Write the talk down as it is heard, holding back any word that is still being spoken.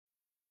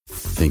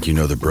Think you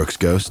know the Brooks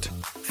Ghost?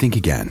 Think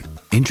again.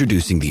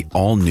 Introducing the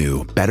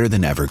all-new,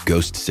 better-than-ever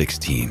Ghost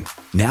 16.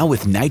 Now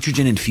with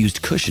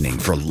nitrogen-infused cushioning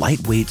for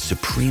lightweight,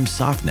 supreme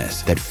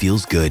softness that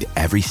feels good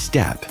every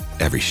step,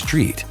 every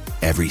street,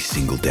 every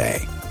single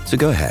day. So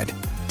go ahead,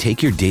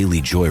 take your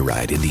daily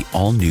joyride in the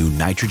all-new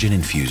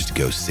nitrogen-infused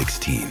Ghost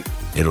 16.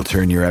 It'll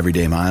turn your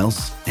everyday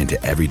miles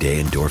into everyday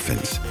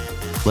endorphins.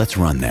 Let's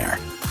run there.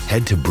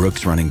 Head to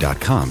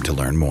brooksrunning.com to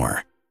learn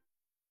more.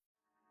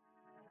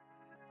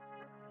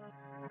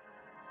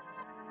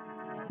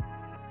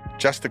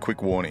 Just a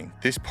quick warning,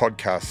 this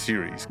podcast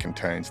series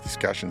contains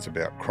discussions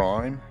about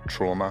crime,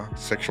 trauma,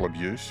 sexual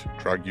abuse,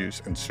 drug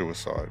use and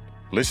suicide.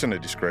 Listener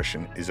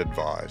discretion is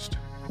advised.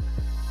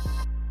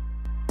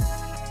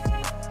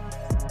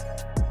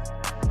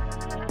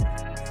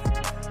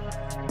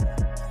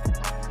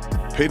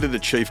 Peter the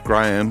Chief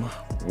Graham,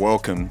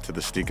 welcome to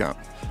the Stick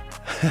Up.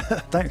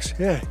 Thanks,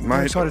 yeah. Mate,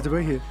 I'm excited to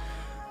be here.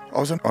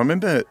 I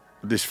remember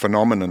this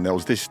phenomenon. There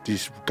was this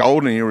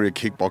golden era of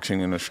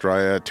kickboxing in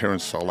Australia.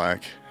 Terence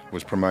Solak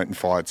was promoting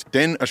fights.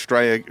 Then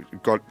Australia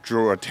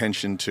drew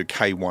attention to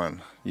K1,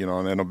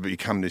 and then it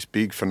become this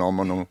big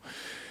phenomenon.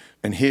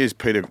 And here's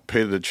Peter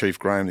the Chief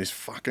Graham, this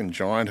fucking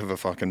giant of a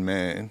fucking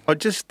man.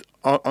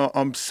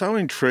 I'm so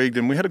intrigued,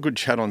 and we had a good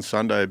chat on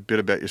Sunday a bit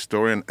about your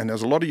story, and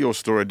there's a lot of your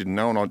story I didn't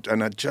know,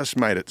 and it just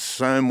made it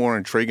so more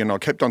intriguing. I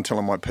kept on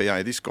telling my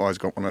PA, this guy's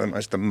got one of the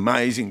most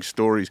amazing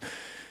stories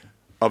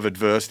of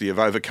adversity, of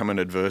overcoming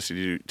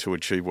adversity to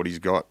achieve what he's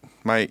got.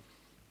 Mate,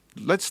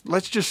 let's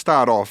just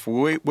start off.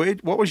 What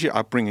was your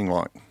upbringing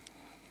like?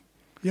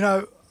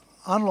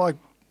 Unlike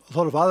a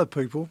lot of other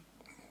people,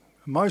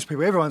 most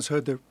people, everyone's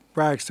heard the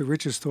rags to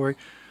riches story.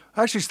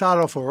 I actually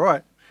started off all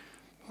right.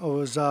 I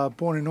was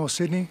born in North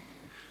Sydney,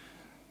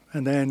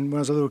 and then when I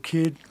was a little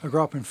kid, I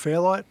grew up in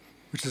Fairlight,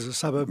 which is a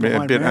suburb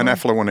behind Manly. An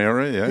affluent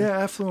area, yeah? Yeah,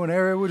 affluent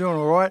area. We're doing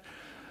all right.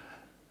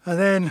 And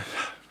then,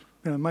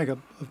 make a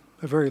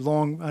very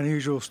long,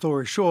 unusual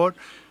story short,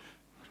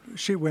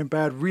 shit went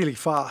bad really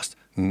fast.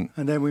 And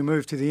then we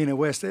moved to the inner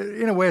west.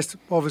 Inner west,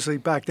 obviously,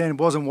 back then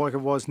wasn't like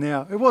it was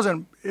now. It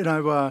wasn't,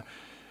 now,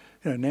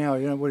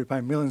 what are you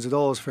paying millions of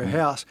dollars for a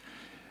house?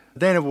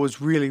 Then it was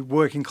really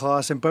working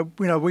class, but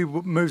we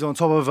moved on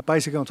top of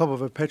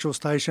a petrol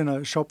station, a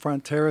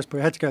shopfront terrace. But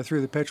we had to go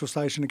through the petrol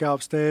station to go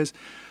upstairs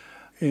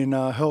in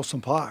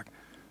Hurlston Park,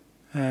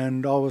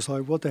 and I was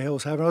like, "What the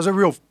hell's happening?" I was a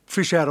real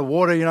fish out of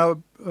water.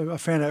 I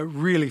found out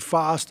really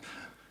fast.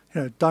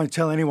 Don't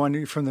tell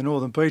anyone from the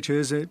Northern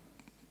Beaches,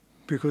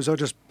 because I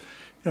just,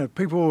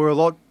 people were a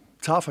lot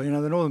tougher. The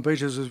Northern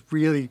Beaches was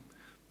really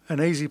an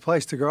easy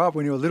place to grow up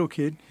when you were a little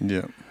kid.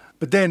 Yeah.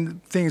 But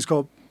then things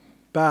got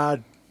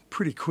bad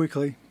pretty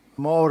quickly.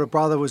 My older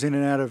brother was in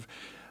and out of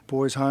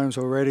boys' homes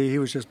already. He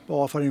was just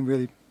off. I didn't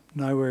really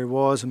know where he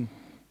was. And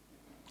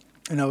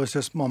it was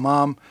just my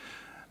mum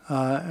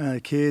and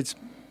the kids.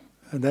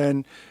 And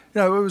then,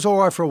 it was all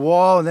right for a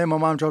while. And then my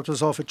mum dropped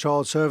us off at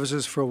Child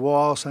Services for a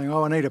while, saying,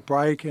 I need a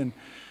break. And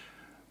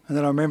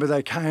then I remember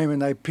they came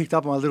and they picked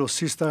up my little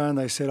sister and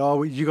they said,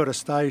 you got to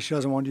stay. She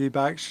doesn't want you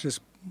back. She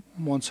just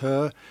wants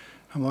her.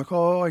 I'm like,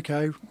 oh,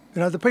 okay.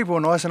 The people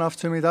were nice enough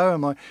to me, though.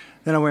 I'm like,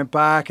 then I went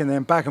back and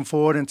then back and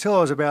forward until I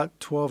was about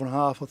 12 and a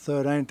half or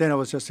 13. Then I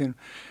was just in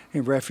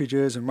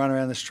refuges and running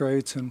around the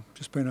streets and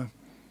just being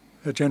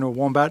a general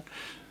wombat.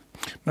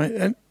 Mate,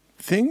 and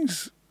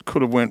things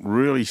could have went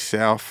really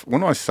south.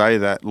 When I say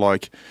that,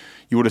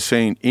 you would have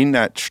seen in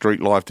that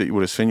street life that you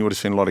would have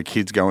seen a lot of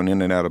kids going in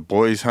and out of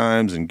boys'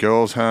 homes and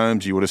girls'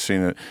 homes. You would have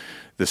seen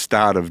the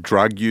start of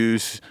drug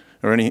use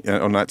or any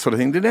on that sort of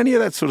thing. Did any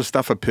of that sort of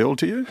stuff appeal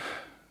to you?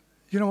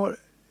 You know what?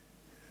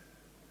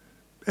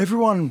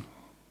 Everyone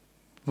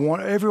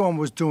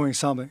was doing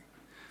something.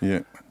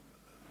 Yeah.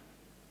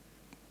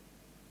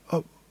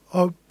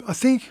 I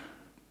think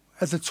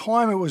at the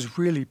time it was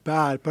really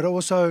bad, but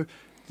also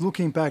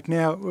looking back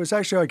now, it was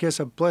actually, I guess,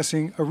 a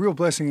real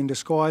blessing in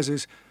disguise.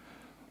 Is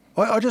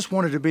I just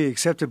wanted to be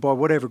accepted by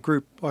whatever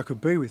group I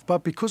could be with.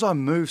 But because I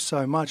moved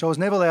so much, I was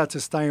never allowed to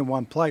stay in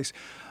one place.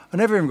 I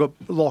never even got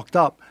locked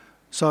up.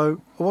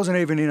 So I wasn't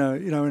even in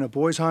a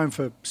boys' home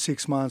for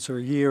 6 months or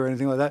a year or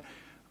anything like that.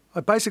 I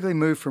basically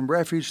moved from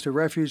refuge to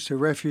refuge to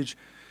refuge.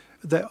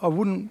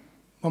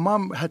 My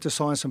mum had to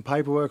sign some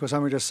paperwork or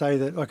something to say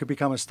that I could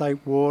become a state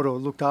ward or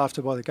looked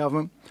after by the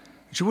government.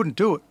 And she wouldn't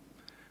do it,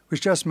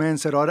 which just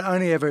meant that I'd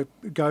only ever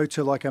go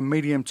to a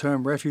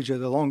medium-term refuge at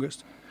the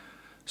longest.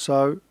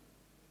 So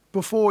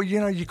before,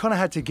 you kind of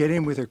had to get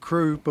in with a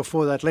crew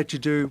before they'd let you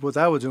do what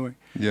they were doing.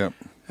 Yeah.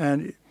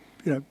 And,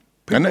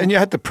 And you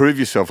had to prove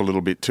yourself a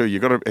little bit too.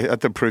 You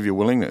had to prove your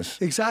willingness.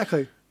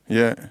 Exactly.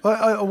 Yeah.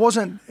 I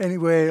wasn't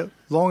anywhere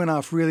long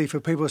enough really for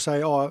people to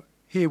say,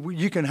 here,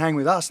 you can hang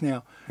with us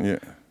now. Yeah.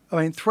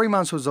 3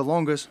 months was the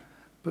longest,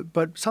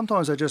 but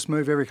sometimes I just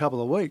move every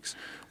couple of weeks.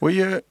 Were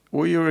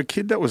you a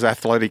kid that was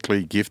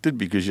athletically gifted?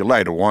 Because you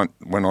later went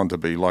on to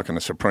be a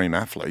supreme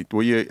athlete.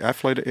 Were you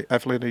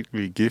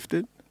athletically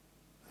gifted?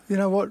 You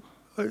know what?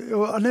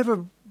 I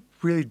never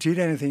really did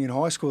anything in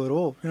high school at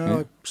all.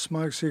 I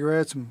smoked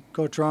cigarettes and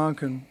got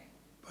drunk, and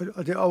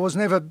I was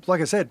never,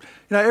 like I said,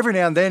 every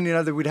now and then,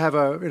 that we'd have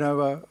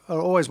I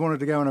always wanted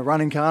to go on a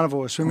running carnival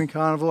or a swimming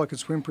carnival. I could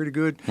swim pretty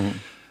good.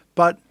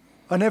 But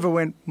I never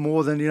went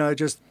more than,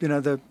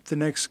 the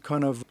next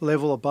kind of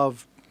level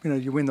above.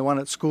 You win the one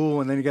at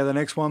school and then you go to the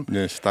next one.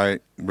 Yeah,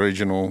 state,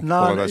 regional, no,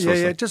 all of that sort of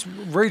stuff. just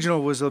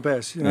regional was the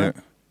best,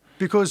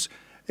 because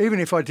even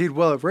if I did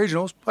well at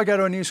regionals, I go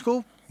to a new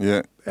school.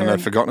 Yeah, and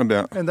they'd forgotten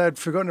about. And they'd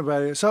forgotten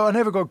about it. So I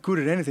never got good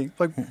at anything.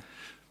 Like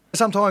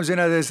sometimes,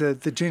 there's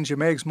the Ginger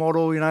Megs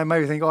model,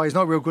 maybe think, he's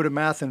not real good at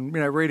math and,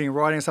 reading and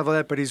writing and stuff like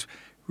that, but he's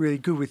really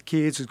good with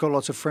kids, he's got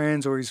lots of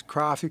friends, or he's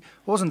crafty. It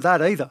wasn't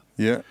that either.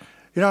 Yeah.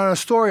 And a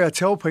story I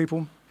tell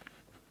people,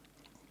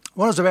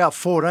 when I was about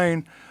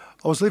 14,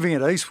 I was living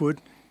at Eastwood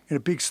in a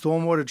big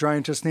stormwater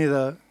drain just near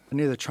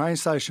the train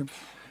station.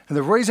 And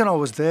the reason I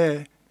was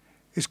there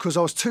is because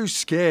I was too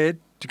scared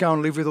to go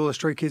and live with all the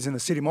street kids in the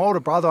city. My older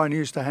brother, I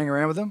used to hang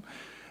around with them,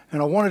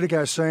 and I wanted to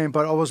go see him,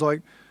 but I was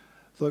like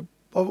I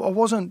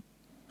wasn't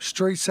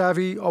street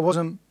savvy. I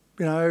wasn't,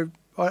 I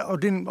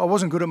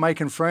wasn't good at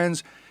making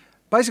friends,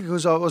 basically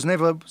because I was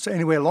never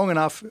anywhere long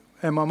enough,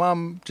 and my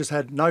mum just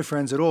had no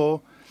friends at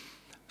all.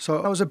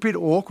 So I was a bit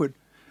awkward.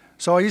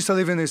 So I used to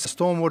live in this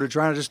stormwater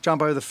drain. I'd just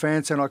jump over the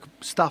fence and I could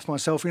stuff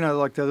myself,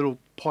 like the little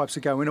pipes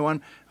that go into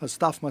one. I'd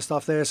stuff my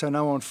stuff there so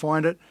no one would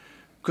find it.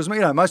 Because,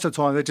 most of the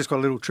time they just got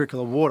a little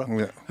trickle of water.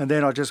 Yeah. And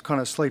then I just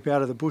kind of sleep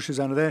out of the bushes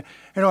under there.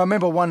 And I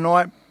remember one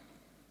night,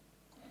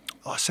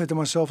 I said to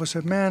myself,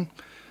 man,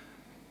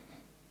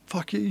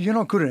 fuck, you're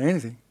not good at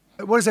anything.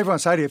 What does everyone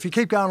say to you? If you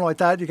keep going like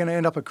that, you're going to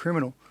end up a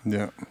criminal.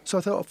 Yeah. So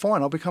I thought,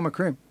 fine, I'll become a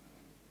crim.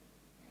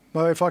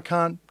 Well, if I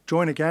can't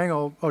join a gang,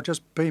 I'll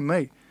just be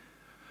me.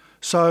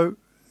 So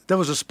there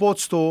was a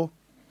sports store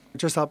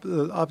just up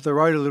the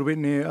road a little bit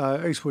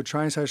near Eastwood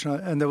train station,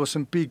 and there were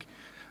some big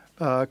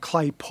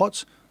clay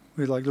pots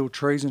with like little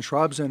trees and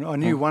shrubs, and I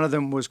knew one of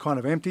them was kind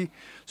of empty.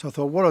 So I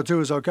thought what I'll do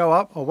is I'll go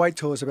up, I'll wait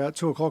till it's about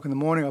 2 o'clock in the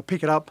morning, I'll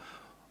pick it up,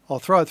 I'll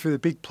throw it through the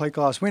big plate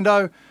glass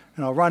window,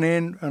 and I'll run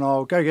in and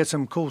I'll go get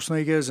some cool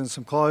sneakers and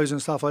some clothes and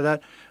stuff like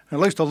that, and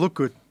at least I'll look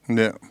good.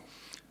 Yeah.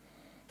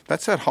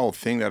 That's that whole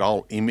thing, that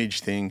whole image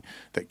thing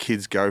that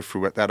kids go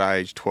through at that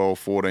age, 12,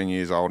 14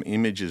 years old.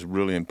 Image is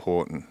really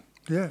important.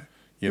 Yeah.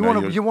 You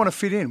want to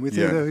fit in with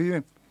either who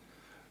you.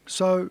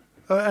 So,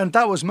 and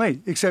that was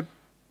me, except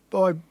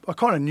I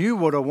kind of knew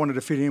what I wanted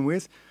to fit in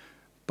with,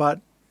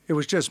 but it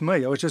was just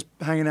me. I was just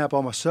hanging out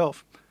by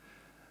myself.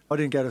 I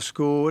didn't go to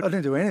school. I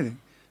didn't do anything.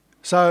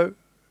 So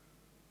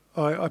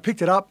I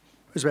picked it up.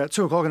 It was about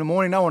 2 o'clock in the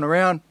morning, no one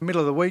around,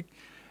 middle of the week.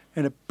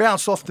 And it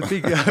bounced off the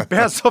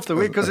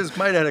wick because it's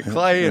made out of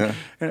clay,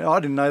 and I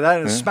didn't know that.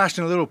 And it smashed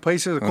into little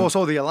pieces. Of course,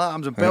 all the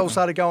alarms and bells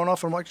started going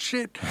off. And I'm like,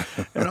 shit!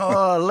 And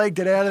I legged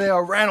it out of there. I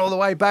ran all the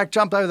way back,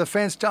 jumped over the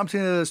fence, jumped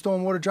into the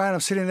stormwater drain.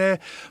 I'm sitting there,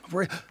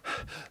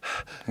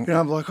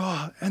 I'm like,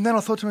 And then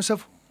I thought to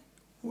myself,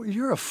 well,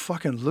 you're a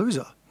fucking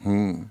loser,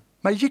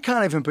 mate. You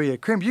can't even be a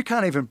crim. You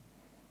can't even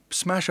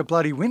smash a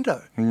bloody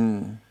window.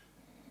 And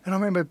I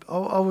remember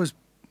I was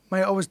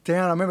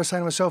down. I remember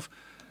saying to myself,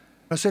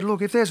 I said,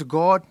 look, if there's a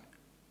God,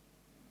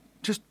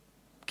 just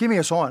give me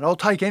a sign. I'll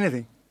take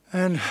anything.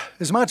 And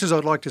as much as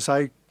I'd like to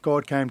say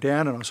God came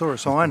down and I saw a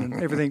sign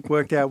and everything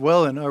worked out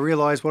well and I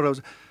realised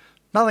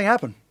nothing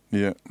happened.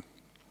 Yeah.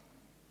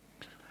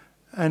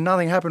 And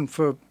nothing happened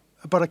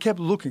but I kept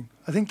looking.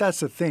 I think that's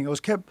the thing.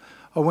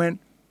 I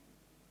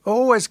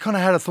always kind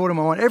of had a thought in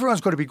my mind, everyone's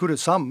got to be good at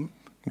something.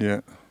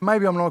 Yeah.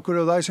 Maybe I'm not good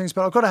at those things,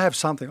 but I've got to have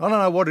something. I don't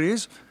know what it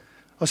is.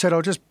 I said,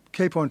 I'll just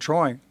keep on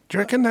trying. Do you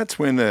reckon that's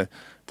when the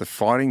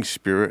fighting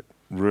spirit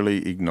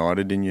really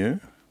ignited in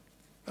you?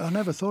 I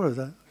never thought of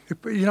that.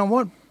 You know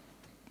what?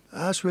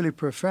 That's really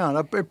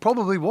profound. It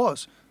probably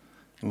was.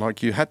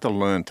 Like you had to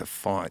learn to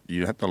fight.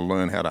 You had to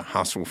learn how to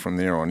hustle from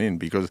there on in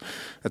because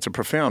it's a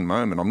profound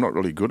moment. I'm not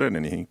really good at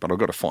anything, but I've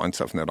got to find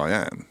something that I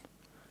am.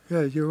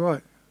 Yeah, you're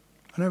right.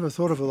 I never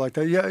thought of it like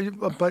that. Yeah,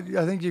 but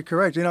I think you're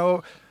correct.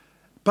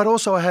 But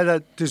also I had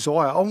that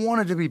desire. I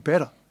wanted to be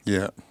better.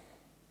 Yeah.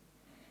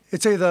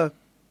 It's either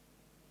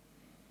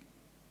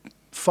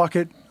fuck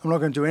it, I'm not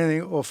going to do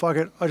anything, or fuck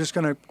it, I'm just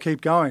going to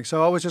keep going.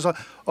 So I was just like,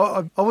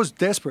 I was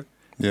desperate.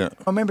 Yeah.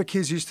 I remember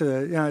kids used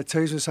to,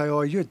 tease and say,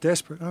 oh, you're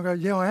desperate. And I go,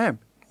 yeah, I am.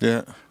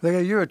 Yeah. They go,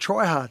 you're a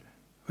try-hard.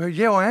 I go,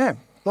 yeah, I am.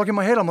 Like in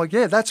my head, I'm like,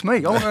 yeah, that's me.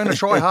 I'm going to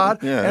try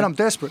hard and I'm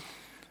desperate.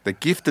 The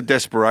gift of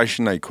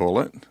desperation, they call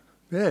it.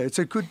 Yeah,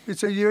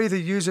 you either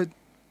use it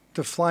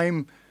to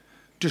flame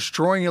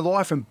destroying your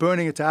life and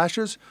burning it to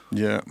ashes.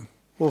 Yeah.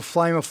 Or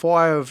flame a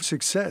fire of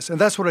success. And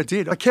that's what I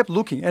did. I kept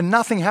looking and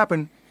nothing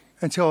happened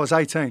until I was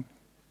 18.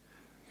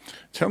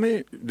 Tell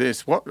me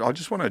this. I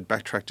just want to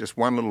backtrack just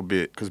one little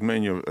bit because me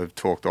and you have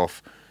talked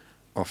off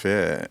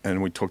air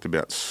and we talked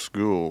about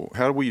school.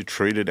 How were you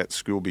treated at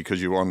school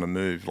because you were on the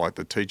move? Like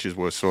the teachers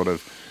were sort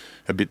of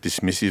a bit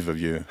dismissive of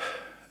you.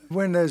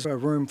 When there's a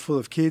room full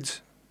of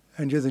kids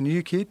and you're the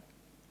new kid,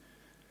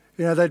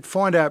 they'd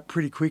find out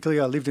pretty quickly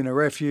I lived in a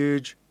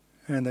refuge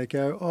and they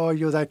go, oh,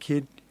 you're that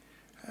kid.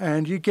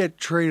 And you get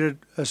treated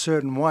a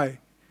certain way.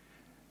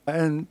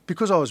 And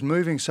because I was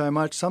moving so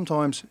much,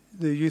 sometimes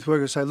the youth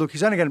workers say, look,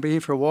 he's only going to be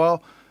here for a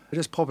while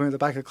just pop him at the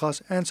back of the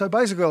class. And so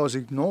basically I was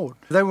ignored.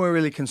 They weren't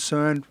really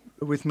concerned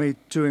with me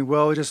doing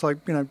well, just like,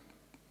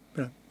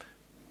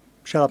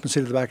 shut up and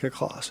sit at the back of the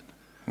class.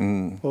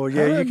 Or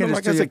you can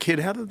just as a kid,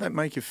 how did that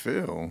make you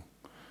feel?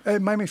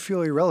 It made me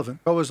feel irrelevant.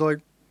 I was like,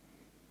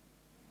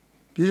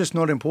 you're just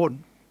not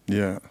important.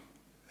 Yeah.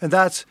 And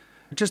that's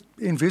just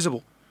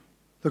invisible.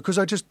 Because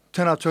I just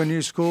turned up to a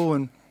new school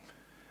and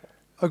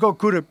I got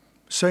good at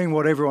seeing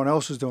what everyone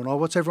else is doing.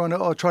 What's everyone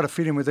else? I'll try to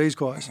fit in with these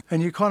guys.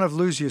 And you kind of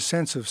lose your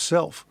sense of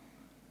self.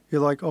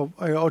 You're like,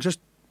 I'll just...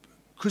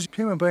 Because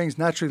human beings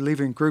naturally live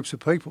in groups of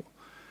people.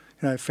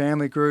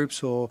 Family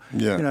groups or,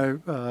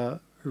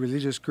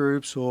 religious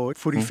groups or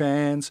footy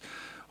fans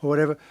or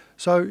whatever.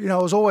 So, I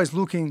was always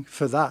looking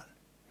for that.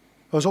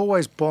 I was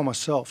always by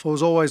myself. I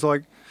was always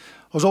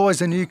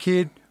the new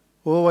kid,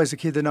 always the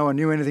kid that no one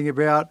knew anything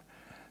about.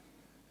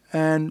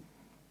 And,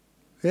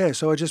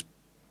 so I just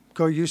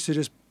got used to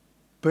just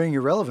being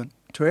irrelevant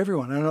to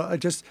everyone. And I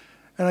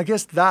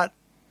guess that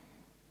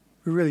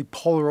really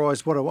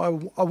polarised what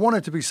I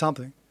wanted to be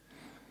something.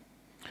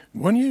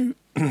 When you...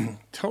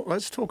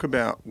 let's talk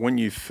about when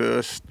you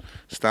first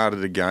started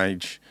to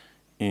engage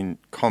in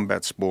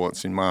combat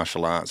sports, in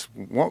martial arts.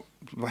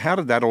 How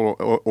did that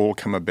all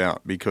come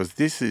about? Because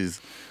this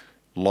is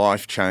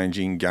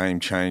life-changing,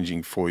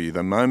 game-changing for you.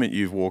 The moment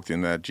you've walked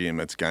in that gym,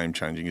 it's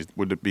game-changing.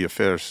 Would it be a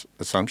fair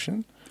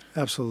assumption?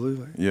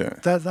 Absolutely. Yeah.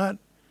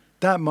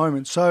 That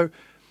moment. So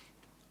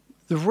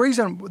the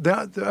reason,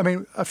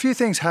 a few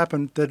things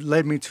happened that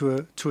led me to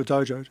a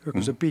dojo. It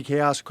was a big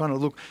house, kind of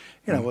look,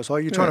 it was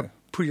like you're trying to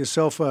put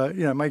yourself,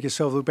 make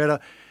yourself look better.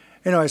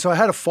 Anyway, so I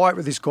had a fight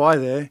with this guy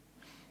there,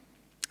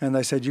 and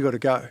they said, you got to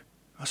go.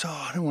 I said,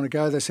 I don't want to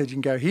go. They said, you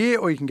can go here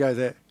or you can go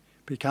there,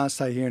 but you can't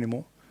stay here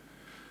anymore.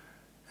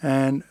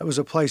 And it was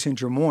a place in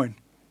Drummoyne.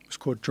 It was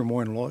called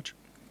Drummoyne Lodge.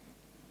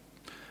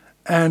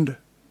 And it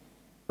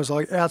was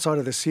like outside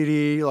of the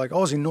city. Like I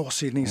was in North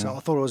Sydney, so I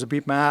thought I was a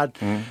bit mad.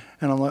 And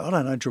I'm like, I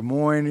don't know,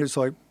 Drummoyne. It's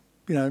like,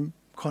 kind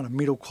of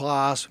middle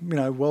class,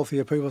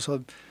 wealthier people.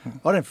 So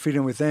I didn't fit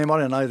in with them. I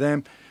didn't know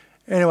them.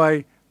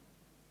 Anyway,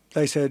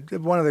 they said,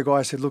 one of the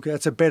guys said, look,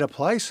 that's a better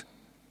place.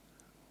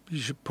 You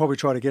should probably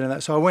try to get in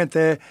that. So I went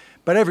there.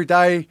 But every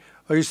day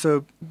I used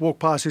to walk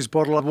past his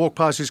bottle. I'd walk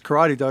past his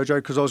karate dojo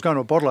because I was going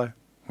to a bottle.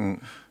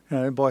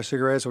 Buy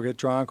cigarettes or get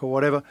drunk or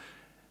whatever.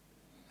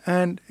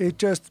 And it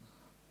just,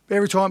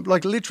 every time,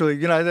 like literally,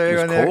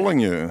 they're calling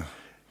you.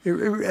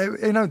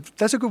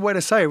 That's a good way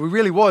to say it. We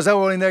really was. They were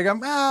all in there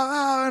going,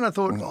 and I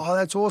thought,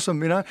 that's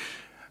awesome, And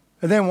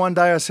then one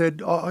day I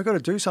said, I got to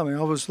do something.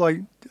 I was like,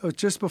 it was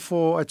just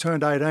before I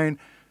turned 18.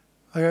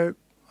 I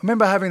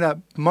remember having that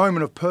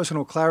moment of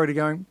personal clarity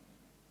going,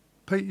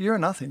 Pete, you're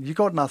nothing. You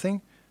got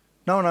nothing.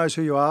 No one knows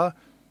who you are.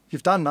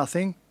 You've done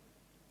nothing.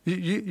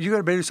 You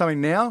got to do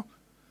something now.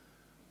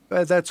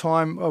 At that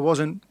time, I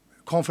wasn't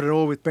confident at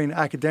all with being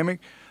academic.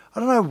 I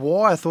don't know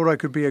why I thought I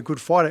could be a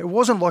good fighter. It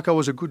wasn't like I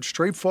was a good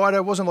street fighter.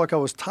 It wasn't like I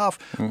was tough.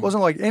 It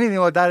wasn't like anything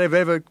like that.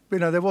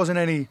 There wasn't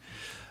any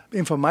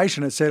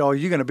information that said,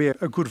 you're going to be a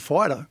good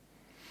fighter.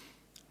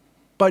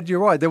 But you're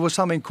right. There was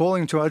something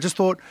calling to it. I just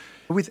thought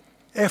with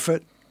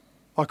effort,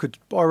 I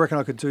reckon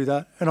I could do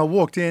that. And I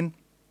walked in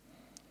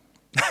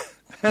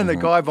and the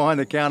guy behind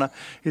the counter,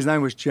 his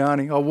name was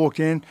Gianni. I walked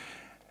in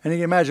and you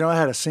can imagine I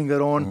had a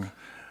singlet on,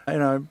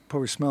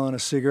 probably smelling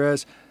of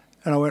cigarettes.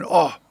 And I went,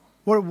 what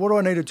do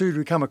I need to do to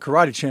become a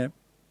karate champ?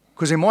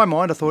 Because in my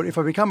mind, I thought if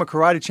I become a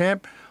karate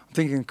champ, I'm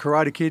thinking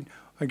Karate Kid,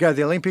 I go to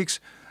the Olympics.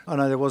 I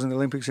know there wasn't the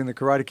Olympics in the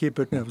Karate Kid,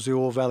 but it was the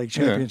All Valley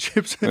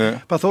Championships.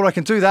 Yeah. But I thought I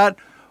can do that.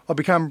 I'll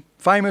become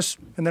famous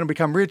and then I'll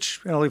become rich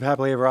and I'll live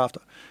happily ever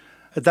after.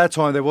 At that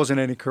time, there wasn't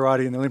any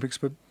karate in the Olympics,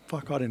 but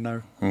fuck, I didn't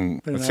know.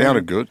 It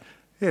sounded good.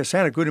 Yeah, it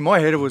sounded good. In my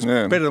head, it was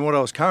better than what I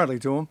was currently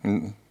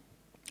doing.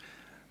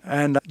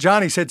 And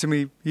Johnny said to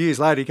me years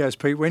later, he goes,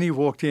 Pete, when you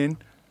walked in,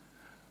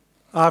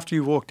 after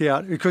you walked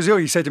out, because all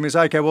he said to me is,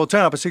 okay, well,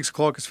 turn up at 6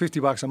 o'clock, it's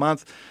 $50 a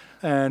month,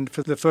 and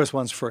for the first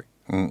one's free.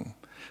 I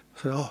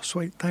said,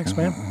 sweet, thanks,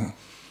 man. And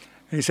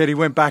he said he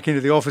went back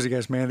into the office. He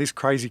goes, man, this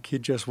crazy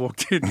kid just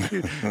walked in.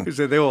 He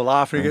said, they're all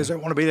laughing. He goes, I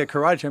want to be their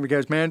karate champ. He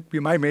goes, man, you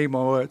made me eat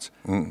my words.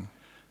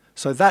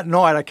 So that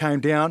night I came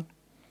down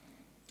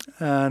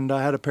and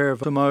I had a pair of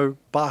Sumo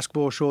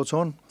basketball shorts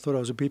on. I thought I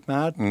was a bit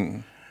mad.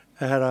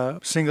 I had a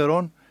singlet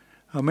on.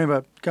 I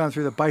remember going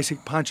through the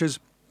basic punches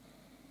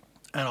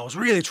and I was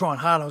really trying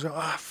hard. I was going,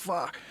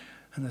 fuck.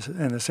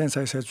 And the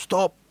sensei said,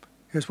 stop.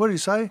 He goes, what did you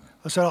say?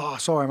 I said,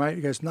 sorry, mate.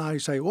 He goes, no, you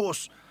say,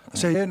 horse. I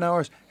said, yeah, no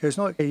worries. He goes,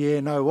 not, yeah,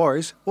 no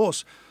worries,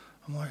 horse.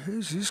 I'm like,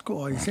 who's this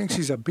guy? He thinks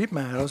he's a bit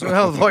mad. I was like,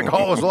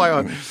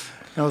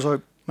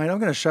 mate, I'm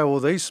going to show all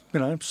these,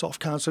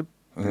 soft cunts.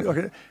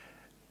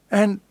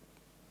 And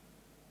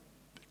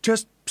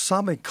just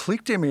something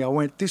clicked in me. I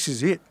went, this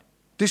is it.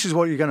 This is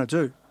what you're going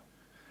to do.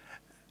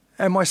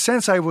 And my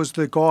sensei was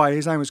the guy.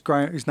 His name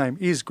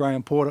is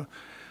Graham Porter.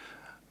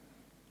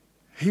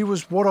 He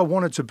was what I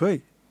wanted to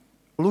be.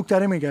 I looked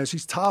at him. He goes,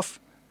 he's tough.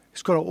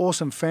 He's got an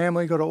awesome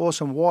family, got an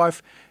awesome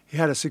wife. He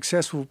has a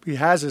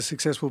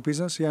successful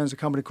business. He owns a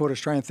company called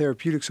Australian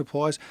Therapeutic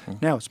Supplies.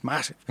 Now it's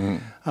massive.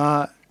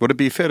 Would it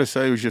be fair to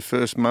say he was your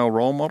first male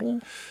role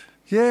model?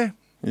 Yeah.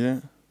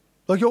 Yeah.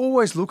 Like, you're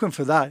always looking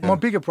for that. Yeah. My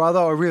bigger brother,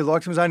 I really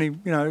liked him. He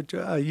was only,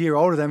 a year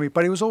older than me,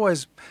 but he was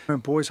always in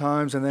boys'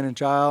 homes and then in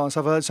jail and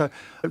stuff like that. So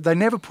they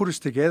never put us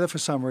together for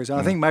some reason.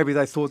 I think maybe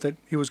they thought that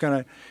he was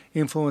going to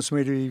influence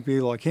me to be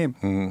like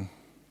him.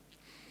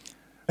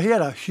 He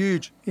had a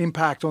huge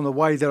impact on the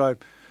way that I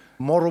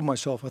modelled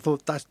myself. I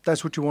thought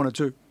that's what you want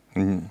to do. I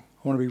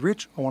want to be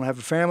rich, I want to have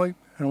a family,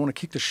 and I want to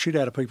kick the shit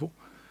out of people.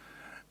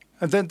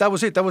 And then that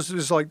was it. That was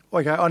just like,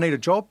 okay, I need a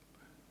job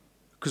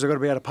because I've got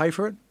to be able to pay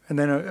for it. And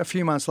then a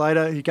few months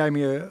later, he gave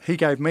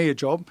me a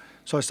job.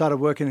 So I started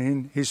working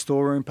in his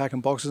storeroom,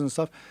 packing boxes and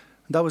stuff.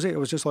 And that was it. It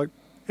was just like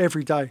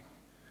every day.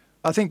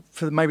 I think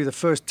for maybe the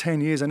first 10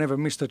 years, I never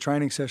missed a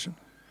training session.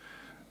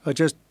 I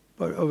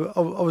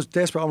was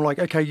desperate. I'm like,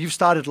 okay, you've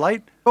started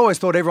late. I always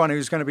thought everyone who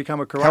was going to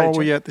become a karate. How old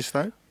were you at this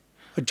stage?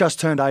 I just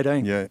turned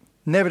 18. Yeah.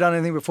 Never done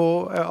anything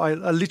before. I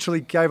literally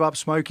gave up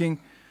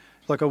smoking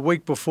like a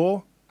week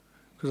before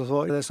because I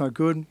thought, that's no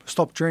good.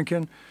 Stopped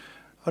drinking.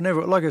 I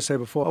never, like I said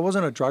before, I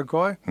wasn't a drug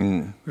guy.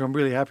 I'm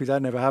really happy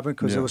that never happened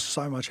because there was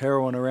so much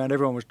heroin around.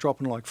 Everyone was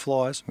dropping like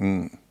flies.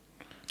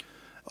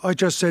 I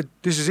just said,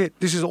 this is it.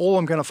 This is all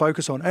I'm going to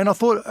focus on. And I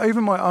thought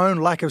even my own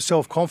lack of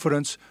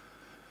self-confidence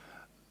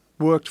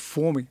worked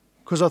for me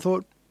because I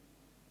thought,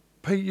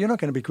 Pete, you're not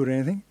going to be good at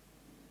anything.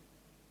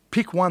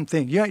 Pick one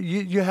thing.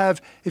 You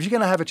have, if you're going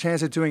to have a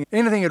chance at doing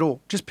anything at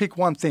all, just pick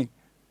one thing.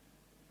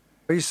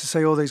 I used to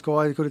see all these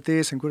guys good at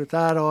this and good at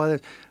that. I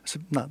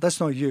said, no, that's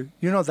not you.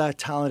 You're not that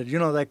talented. You're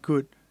not that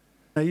good.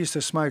 I used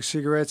to smoke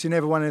cigarettes. You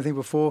never won anything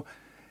before.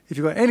 If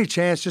you've got any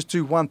chance, just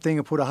do one thing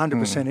and put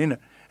 100% in it.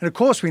 And of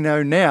course we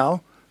know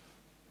now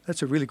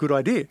that's a really good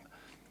idea.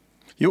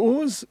 You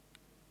always,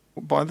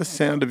 by the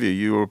sound of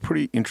you were a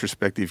pretty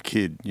introspective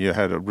kid. You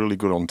had a really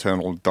good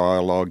internal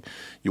dialogue.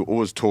 You were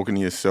always talking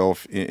to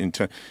yourself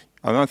and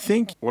I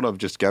think what I've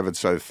just gathered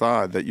so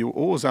far, that you were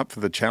always up for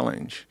the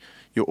challenge.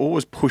 You're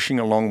always pushing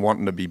along,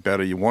 wanting to be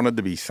better. You wanted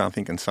to be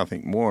something and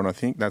something more, and I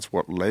think that's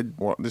what led.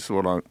 This is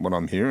what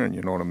I'm hearing.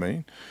 You know what I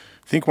mean?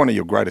 I think one of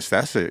your greatest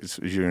assets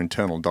is your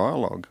internal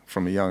dialogue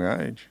from a young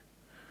age.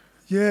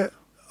 Yeah,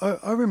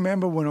 I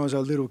remember when I was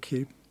a little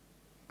kid,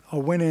 I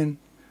went in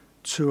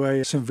to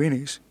a St.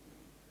 Vinny's,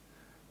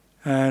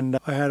 and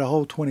I had a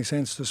whole 20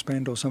 cents to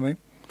spend or something,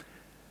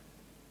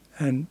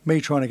 and me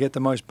trying to get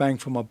the most bang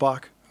for my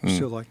buck,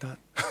 still like that.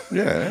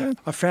 Yeah.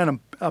 I found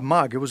a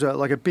mug. It was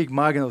like a big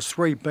mug, and there was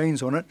 3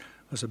 beans on it.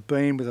 It was a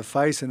bean with a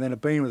face, and then a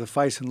bean with a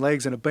face and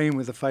legs, and a bean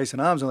with a face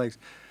and arms and legs.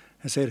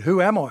 I said,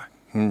 who am I?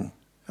 And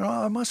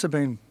I must have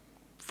been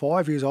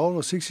 5 years old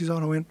or 6 years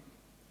old. I went,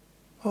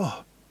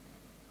 oh.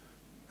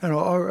 And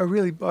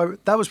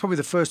that was probably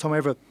the first time I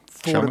ever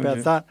thought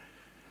about that.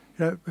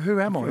 You know, who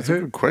am I? It's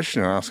a good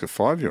question to ask a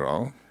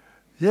 5-year-old.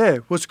 Yeah,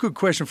 well, it's a good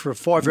question for a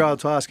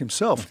 5-year-old to ask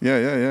himself. Yeah.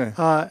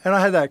 And I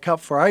had that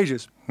cup for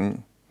ages.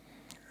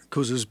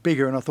 Because it was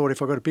bigger, and I thought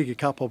if I got a bigger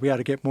cup, I'll be able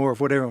to get more of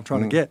whatever I'm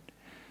trying to get.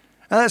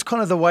 And that's kind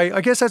of the way,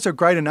 I guess that's a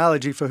great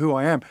analogy for who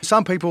I am.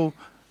 Some people,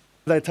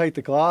 they take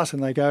the glass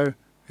and they go,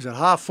 is it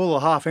half full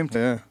or half empty?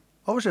 Yeah.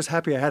 I was just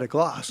happy I had a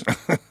glass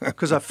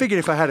because I figured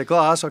if I had a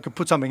glass, I could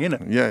put something in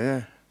it.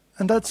 Yeah.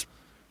 And that's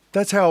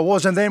how I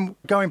was. And then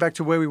going back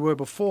to where we were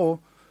before,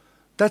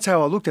 that's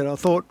how I looked at it. I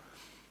thought,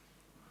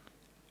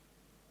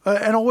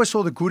 and I always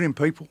saw the good in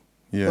people.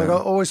 Yeah. Like I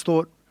always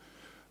thought,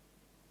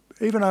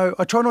 even though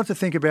I try not to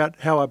think about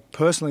how I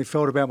personally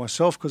felt about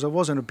myself because I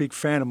wasn't a big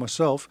fan of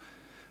myself,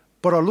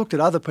 but I looked at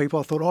other people,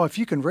 I thought, if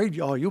you can read,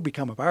 you'll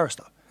become a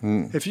barrister.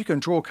 If you can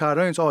draw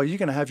cartoons, you're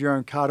going to have your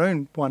own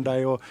cartoon one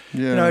day. Or,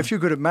 if you're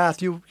good at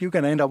math, you're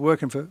going to end up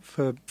working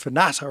for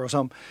NASA or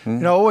something.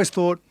 I always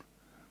thought,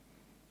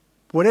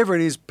 whatever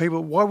it is,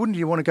 people, why wouldn't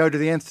you want to go to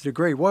the nth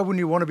degree? Why wouldn't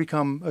you want to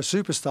become a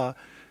superstar?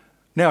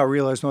 Now I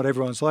realise not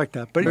everyone's like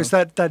that. But it's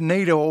that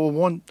need or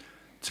want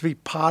to be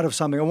part of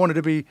something. I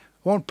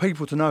want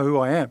people to know who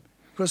I am.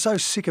 Because I'm so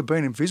sick of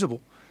being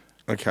invisible.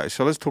 Okay,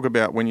 so let's talk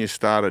about when you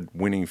started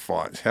winning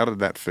fights. How did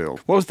that feel?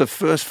 What was the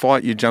first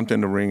fight you jumped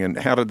in the ring, and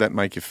how did that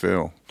make you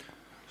feel?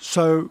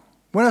 So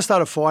when I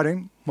started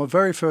fighting, my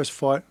very first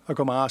fight, I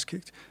got my ass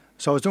kicked.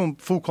 So I was doing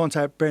full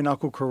contact bare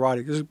knuckle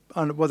karate. This is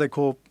what they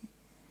call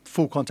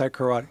full contact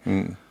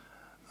karate.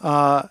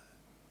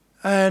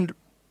 And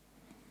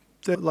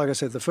like I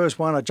said, the first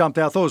one, I jumped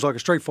out. I thought it was like a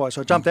street fight. So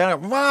I jumped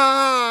out. And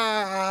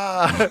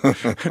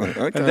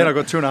then I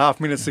got 2.5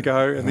 minutes to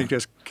go, and he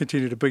just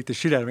continued to beat the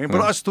shit out of me.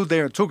 But I stood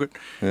there and took it.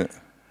 Yeah.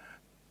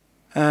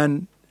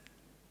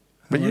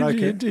 But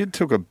you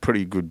took a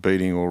pretty good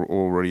beating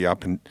already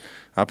up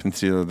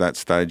until that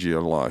stage of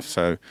your life.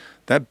 So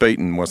that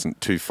beating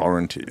wasn't too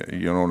foreign to you.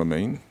 You know what I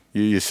mean?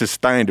 You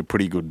sustained a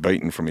pretty good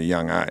beating from a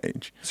young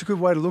age. It's a good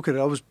way to look at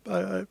it.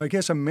 I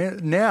guess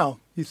now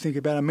you think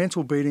about a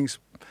mental beating's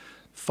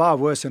far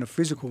worse than a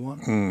physical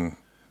one.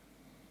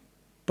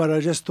 But I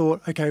just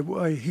thought, okay,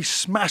 he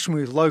smashed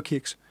me with low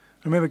kicks.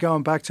 I remember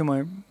going back to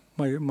my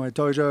my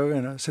dojo,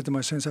 and I said to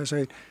my sensei, I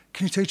said,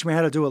 can you teach me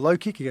how to do a low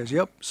kick? He goes,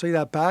 yep. See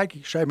that bag?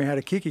 He showed me how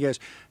to kick. He goes,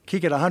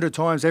 kick it 100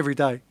 times every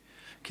day.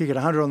 Kick it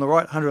 100 on the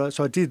right, 100.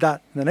 So I did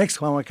that. And the next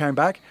time I came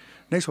back,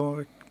 next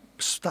one I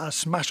started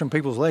smashing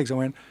people's legs.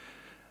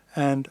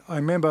 And I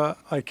remember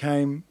I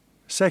came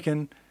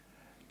second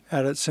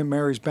at St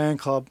Mary's Band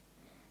Club.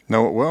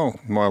 Know it well,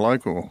 my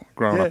local,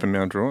 growing up in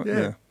Mount Druitt.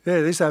 Yeah,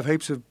 they used to have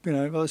heaps of,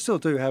 well, they still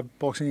do have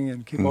boxing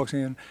and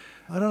kickboxing. And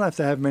I don't know if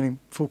they have many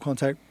full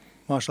contact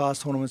martial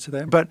arts tournaments to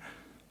them. But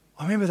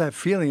I remember that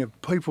feeling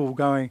of people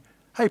going,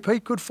 hey,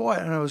 Pete, good fight.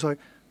 And I was like,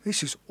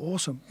 this is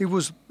awesome. It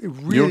really...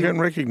 You're getting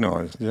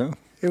recognised, yeah.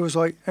 It was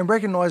like, and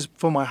recognised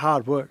for my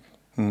hard work.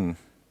 And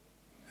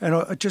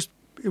it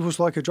was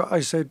like I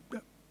said,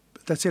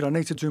 that's it, I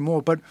need to do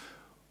more. But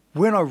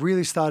when I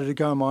really started to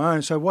go on my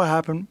own, so what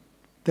happened,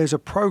 there's a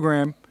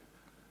program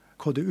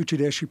called the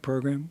Uchideshi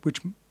program,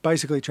 which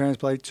basically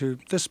translates to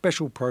the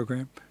special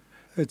program.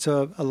 It's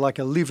like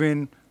a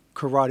live-in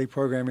karate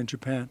program in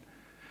Japan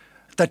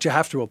that you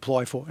have to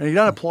apply for. And you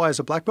don't apply as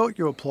a black belt,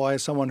 you apply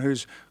as someone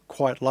who's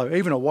quite low,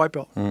 even a white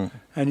belt.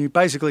 And you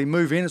basically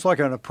move in, it's like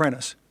an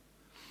apprentice.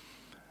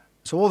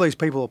 So all these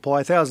people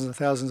apply, thousands and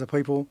thousands of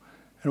people,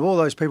 and of all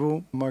those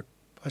people,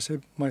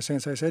 my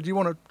sensei said, do you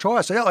want to try?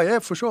 I said, oh yeah,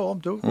 for sure, I'll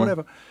do it,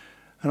 whatever.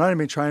 And I'd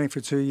only been training for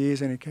 2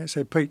 years, and he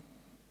said, Pete,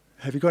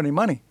 have you got any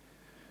money?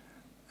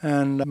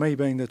 And me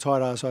being the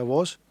tight ass I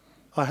was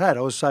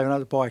saving up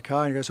to buy a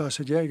car. And I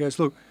said, yeah. He goes,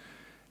 look,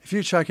 if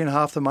you chuck in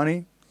half the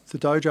money, the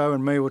dojo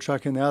and me will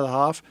chuck in the other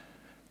half,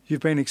 you've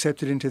been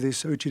accepted into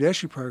this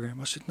Uchideshi program.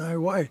 I said, no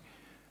way.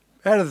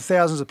 Out of the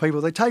thousands of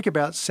people, they take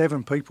about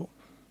 7 people.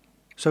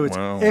 So it's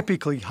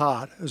epically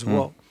hard as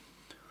well.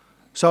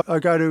 So I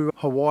go to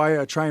Hawaii,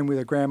 I train with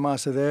a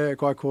grandmaster there, a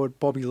guy called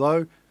Bobby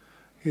Lowe.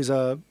 He's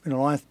a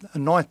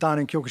ninth dan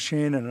in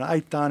Kyokushin and an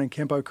 8th dan in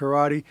Kempo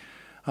Karate.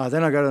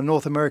 Then I go to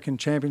North American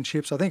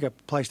Championships. I think I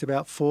placed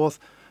about 4th.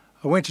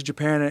 I went to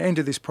Japan and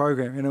entered this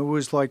program, and it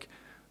was like,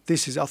 I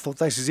thought,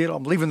 this is it.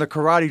 I'm living the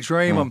karate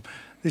dream.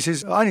 This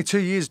is only 2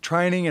 years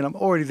training, and I'm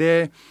already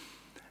there.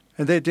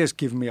 And they're just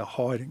giving me a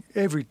hiding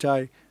every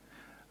day.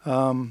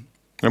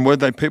 And were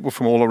they people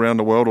from all around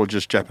the world or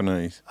just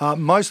Japanese?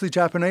 Mostly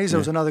Japanese. There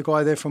was another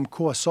guy there from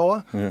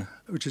Kurosawa,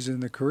 which is in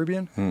the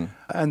Caribbean.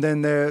 And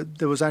then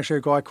there was actually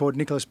a guy called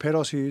Nicholas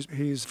Pedos.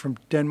 He's from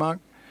Denmark.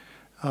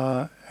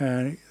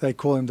 And they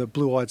call him the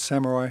blue-eyed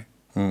samurai.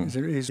 He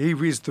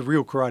is the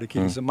real Karate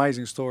Kid. It's an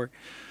amazing story.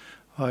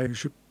 You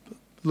should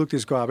look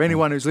this guy up.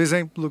 Anyone who's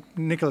listening, look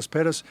Nicholas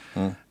Pettis.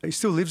 He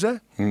still lives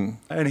there,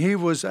 and he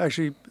was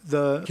actually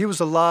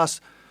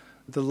the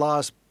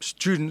last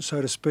student,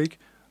 so to speak,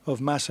 of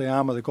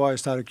Masayama, the guy who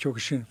started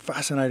Kyokushin.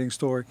 Fascinating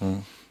story.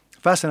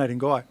 Fascinating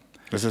guy.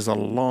 This is a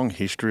long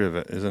history of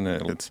it, isn't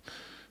it?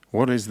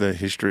 What is the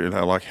history?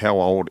 Like, how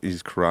old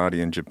is karate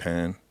in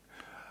Japan?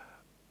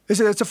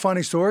 It's a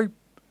funny story,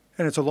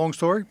 and it's a long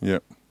story.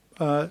 Yep.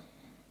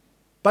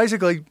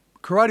 Basically,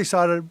 karate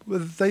started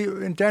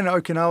down in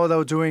Okinawa. They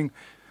were doing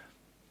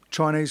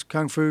Chinese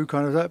kung fu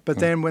kind of that. But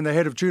then when the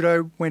head of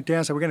judo went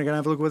down, so we're going to go and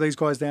have a look at what these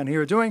guys down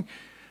here are doing.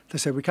 They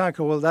said, we can't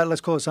call it that.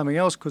 Let's call it something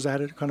else, because they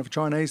had a kind of a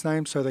Chinese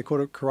name. So they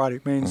called it karate.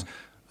 It means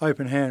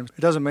open hand.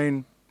 It doesn't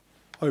mean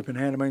open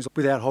hand. It means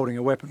without holding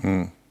a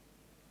weapon.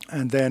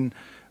 And then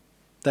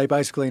they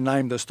basically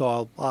named the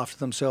style after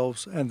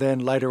themselves. And then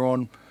later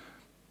on,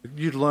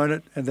 you'd learn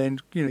it, and then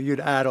you'd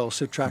add or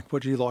subtract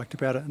what you liked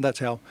about it, and that's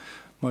how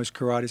most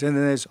karate is. And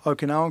then there's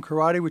Okinawan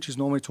karate, which is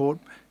normally taught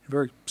in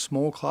very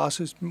small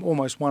classes,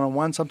 almost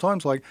one-on-one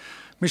sometimes, like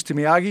Mr.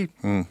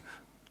 Miyagi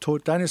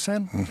taught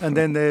Daniel-san. And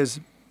then there's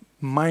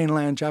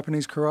mainland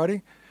Japanese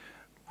karate,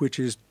 which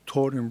is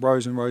taught in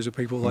rows and rows of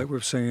people, like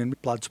we've seen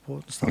blood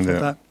sport and stuff like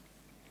that.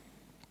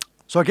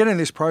 So I get in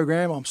this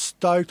program, I'm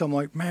stoked, I'm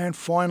like, man,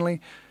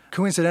 finally.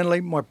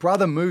 Coincidentally, my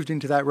brother moved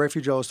into that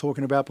refuge I was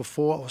talking about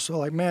before. I was sort of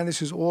like, man,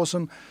 this is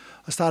awesome.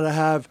 I started to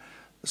have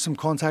some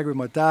contact with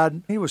my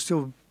dad. He was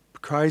still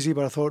crazy,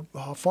 but I thought,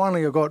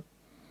 finally I got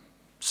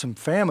some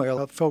family.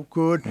 I felt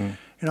good.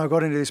 I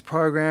got into this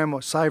program. I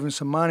was saving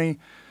some money.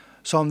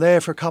 So I'm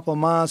there for a couple of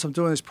months. I'm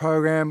doing this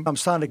program. I'm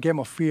starting to get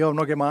my feel. I'm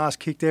not getting my ass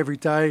kicked every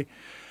day.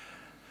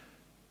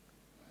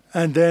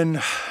 And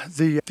then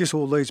this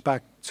all leads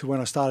back to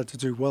when I started to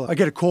do well. I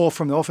get a call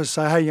from the office,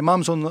 say, hey, your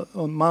mum's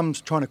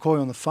mum's trying to call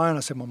you on the phone. I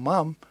said, my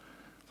mum?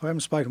 I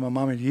haven't spoken to my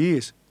mum in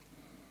years.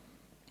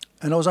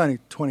 And I was only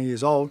 20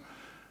 years old.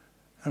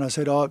 And I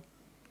said, do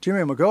you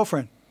mean my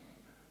girlfriend?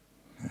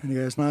 And he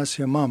goes, no, it's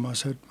your mum. I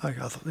said, okay,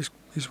 I thought this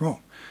is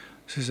wrong.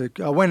 She said,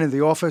 I went into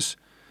the office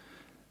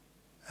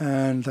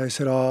and they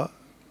said,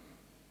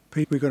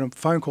 Pete, we got a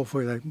phone call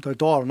for you. They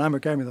dialed a number,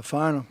 gave me the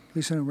phone. I'm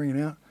listening, ringing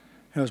out.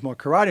 And it was my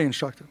karate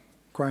instructor,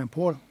 Graham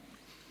Porter.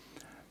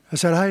 I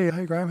said,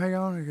 hey, Graham, how you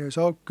going? He goes,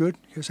 oh, good.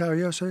 He goes, how are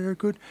you? I said, yeah,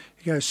 good.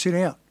 He goes, sit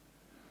down.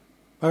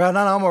 I go, no,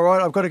 I'm all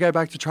right. I've got to go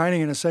back to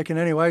training in a second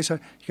anyway. So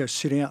he goes,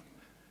 sit down.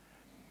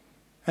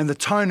 And the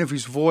tone of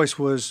his voice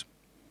was,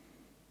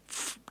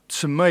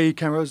 to me,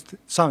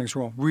 something's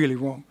wrong, really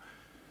wrong.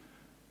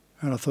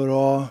 And I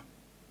thought,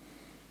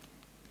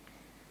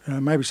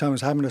 maybe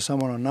something's happened to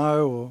someone I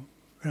know, or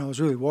I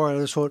was really worried.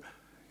 I just thought,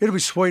 it'll be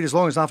sweet as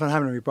long as nothing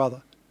happened to my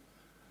brother.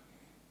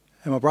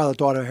 And my brother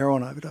died of a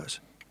heroin overdose.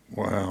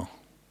 Wow.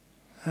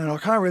 And I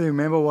can't really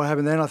remember what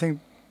happened then. I think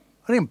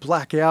I didn't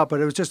black out, but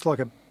it was just like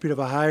a bit of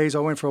a haze. I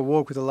went for a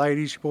walk with a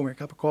lady. She bought me a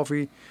cup of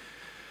coffee.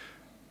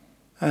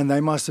 And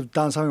they must have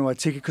done something with my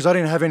ticket because I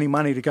didn't have any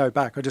money to go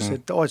back. I just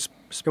said,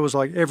 it was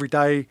like every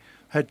day,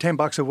 had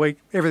 $10 a week.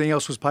 Everything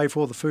else was paid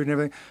for, the food and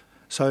everything.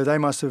 So they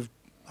must have,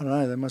 I don't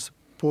know, they must have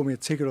bought me a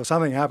ticket or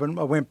something happened.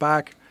 I went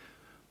back.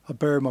 I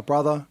buried my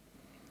brother.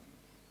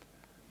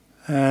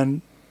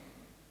 And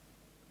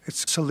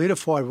it's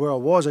solidified where I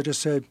was. I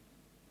just said,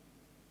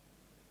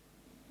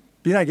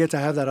 you don't get to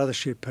have that other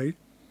shit, Pete.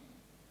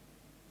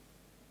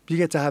 You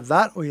get to have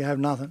that or you have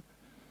nothing.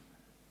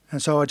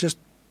 And so I just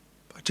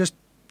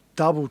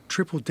doubled,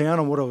 tripled down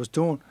on what I was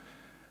doing.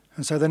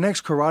 And so the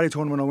next karate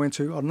tournament I went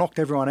to, I knocked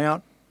everyone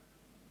out.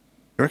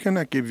 You reckon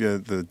that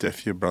the death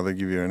of your brother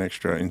give you an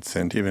extra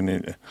incentive and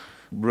it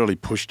really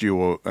pushed you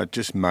or it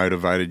just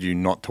motivated you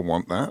not to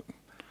want that?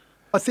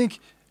 I think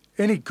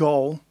any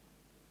goal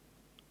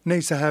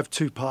needs to have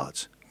two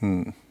parts.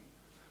 The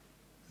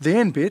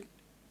end bit,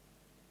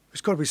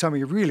 it's got to be something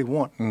you really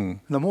want. And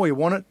the more you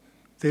want it,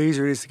 the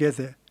easier it is to get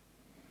there.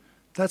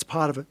 That's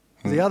part of it.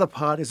 The other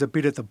part is a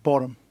bit at the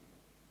bottom.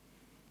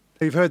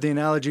 You've heard the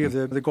analogy of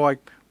the guy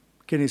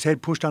getting his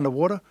head pushed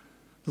underwater.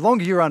 The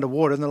longer you're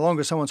underwater and the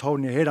longer someone's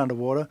holding your head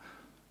underwater,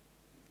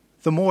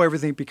 the more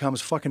everything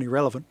becomes fucking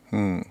irrelevant.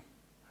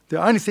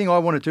 The only thing I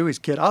want to do is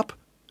get up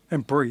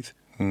and breathe.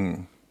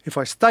 If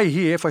I stay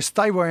here, if I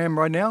stay where I am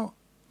right now,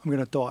 I'm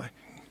going to die.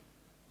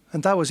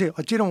 And that was it.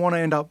 I didn't want to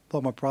end up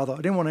like my brother. I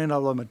didn't want to end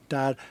up like my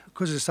dad.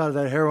 Because it started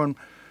that heroin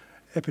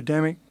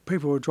epidemic,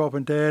 people were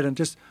dropping dead. And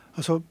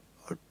I thought,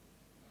 I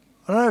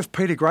don't know if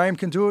Peter Graham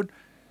can do it,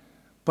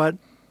 but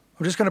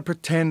I'm just going to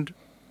pretend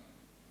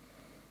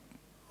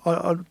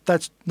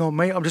that's not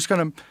me. I'm just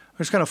going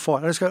to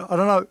fight. I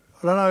don't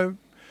know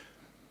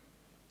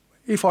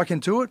if I can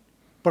do it,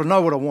 but I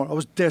know what I want. I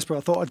was desperate.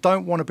 I thought, I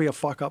don't want to be a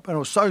fuck up. And I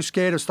was so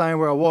scared of staying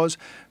where I was.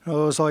 And I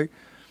was like,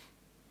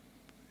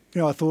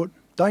 I thought,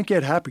 don't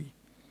get happy.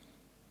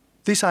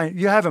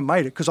 You haven't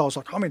made it. Because I was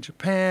like, I'm in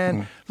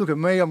Japan. Look at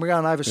me. I'm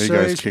going overseas.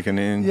 Ego's kicking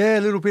in. Yeah,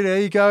 a little bit of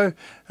ego. And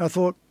I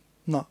thought,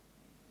 no.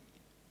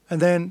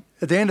 And then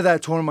at the end of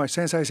that tournament, my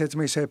sensei said to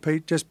me,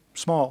 Pete, just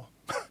smile.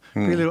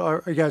 He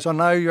goes, I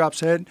know you're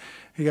upset.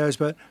 He goes,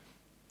 but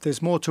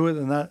there's more to it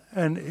than that.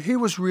 And he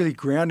was really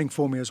grounding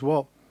for me as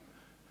well.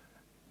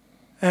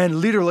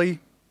 And literally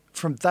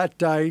from that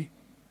day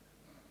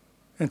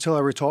until I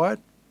retired,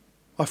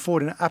 I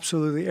fought in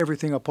absolutely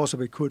everything I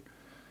possibly could.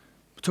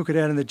 Took it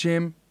out in the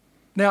gym.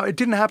 Now, it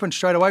didn't happen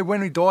straight away.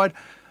 When he died,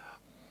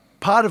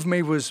 part of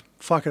me was,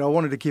 fuck it, I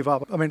wanted to give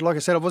up. I mean, like I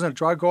said, I wasn't a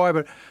drug guy,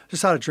 but I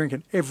just started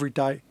drinking every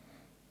day.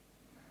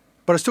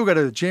 But I still go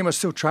to the gym. I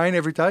still train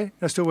every day.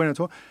 I still went and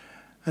taught.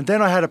 And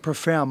then I had a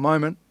profound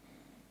moment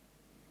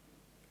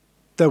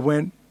that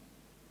went,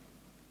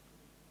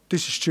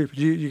 this is stupid.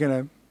 You're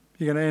gonna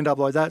end up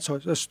like that.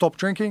 So I stopped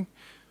drinking.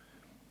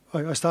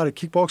 I started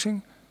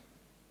kickboxing.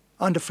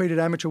 Undefeated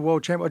amateur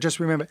world champ. I just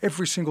remember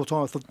every single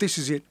time I thought, this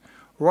is it.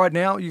 Right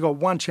now, you got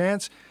one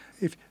chance.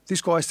 If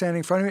this guy's standing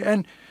in front of me,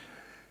 and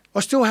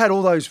I still had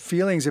all those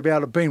feelings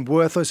about it being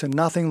worthless and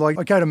nothing. Like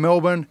I go to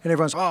Melbourne and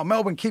everyone's,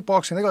 Melbourne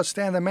kickboxing. They got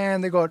Stan the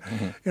Man. They got,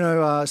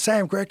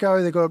 Sam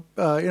Greco. They got,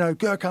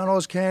 Gurkhan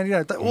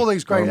Ozcan. All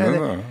these great.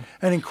 And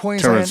in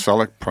Queensland, Terence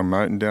Sullick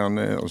promoting down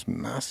there. It was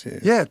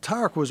massive. Yeah,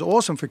 Tarek was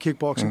awesome for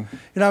kickboxing.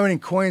 And in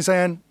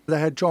Queensland they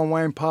had John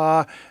Wayne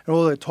Parr and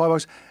all the Thai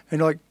boxers.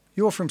 And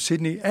you're from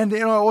Sydney, and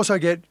I also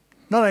get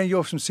not only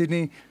you're from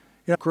Sydney,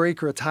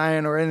 Greek or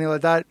Italian or anything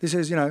like that. This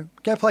is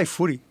go play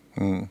footy.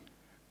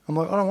 I'm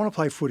like, I don't want to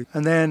play footy.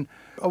 And then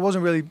I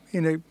wasn't really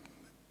into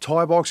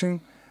Thai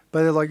boxing,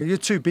 but they're like, you're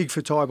too big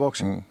for Thai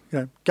boxing.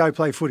 Go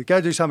play footy.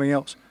 Go do something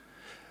else.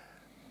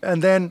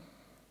 And then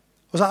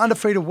I was an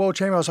undefeated world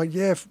champion. I was like,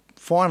 yeah,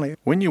 finally.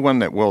 When you won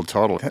that world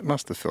title, that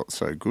must have felt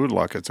so good.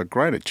 Like it's a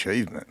great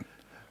achievement.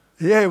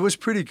 Yeah, it was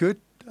pretty good.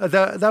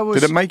 That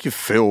was. Did it make you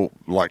feel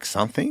like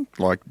something?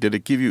 Like, did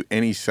it give you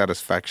any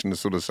satisfaction to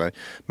sort of say,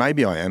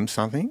 maybe I am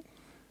something?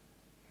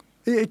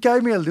 It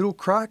gave me a little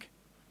crack.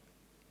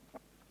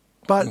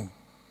 But I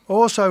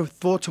also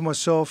thought to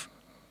myself,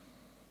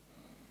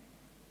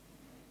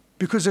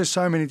 because there's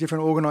so many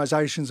different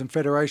organisations and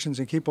federations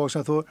in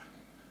kickboxing, I thought,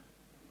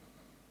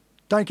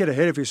 don't get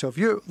ahead of yourself.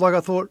 I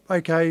thought,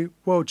 okay,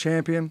 world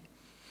champion,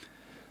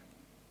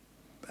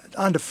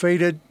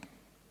 undefeated.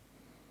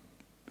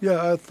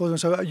 Yeah, I thought to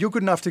myself, you're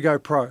good enough to go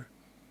pro.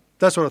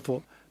 That's what I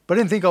thought. But I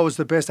didn't think I was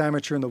the best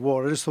amateur in the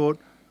world. I just thought,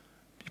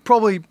 you're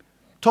probably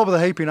top of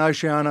the heap in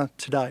Oceania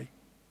today.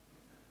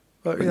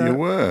 But you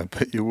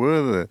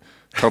were the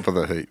top of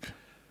the heap.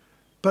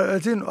 But I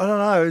don't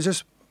know. It's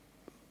just,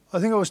 I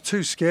think I was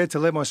too scared to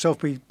let myself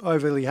be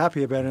overly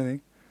happy about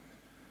anything.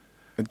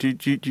 Do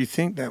you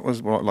think that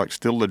was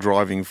still the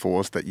driving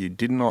force, that you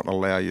did not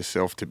allow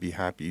yourself to be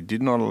happy, you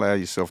did not allow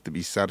yourself to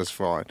be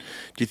satisfied?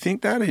 Do you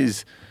think that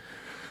is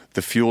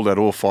the fuel that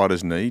all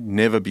fighters need,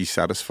 never be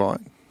satisfied?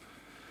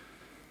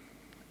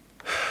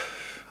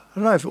 I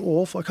don't know if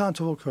Orf, I can't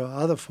talk for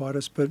other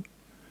fighters, but,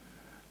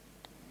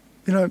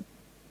 you know,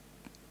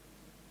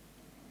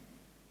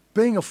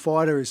 being a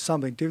fighter is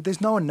something different.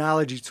 There's no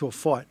analogy to a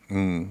fight.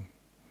 Mm.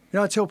 You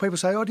know, I tell people,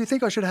 say, oh, do you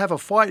think I should have a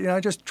fight? You know,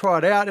 just try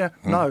it out.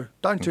 No,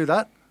 don't do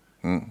that.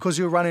 Because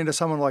you'll run into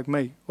someone like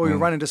me, or you'll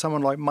run into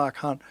someone like Mark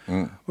Hunt,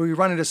 or you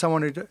run into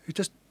someone who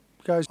just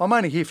goes, I'm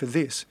only here for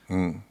this.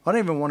 I don't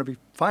even want to be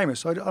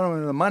famous. I don't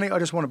want the money. I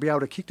just want to be able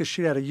to kick the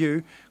shit out of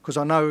you because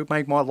I know it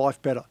make my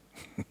life better.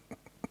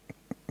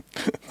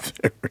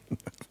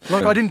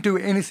 Like, I didn't do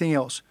anything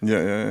else.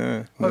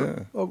 Yeah.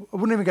 I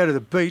wouldn't even go to the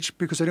beach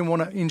because I didn't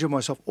want to injure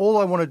myself. All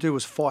I want to do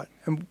was fight.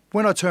 And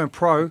when I turned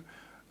pro,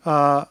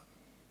 my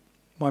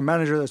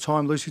manager at the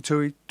time, Lucy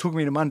Tui, took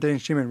me to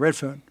Mundine's gym in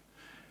Redfern.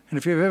 And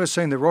if you've ever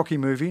seen the Rocky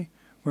movie,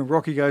 when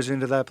Rocky goes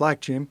into that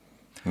black gym,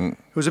 it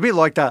was a bit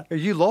like that. Are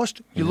you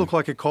lost? You look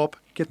like a cop.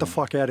 Get the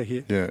fuck out of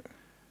here. Yeah.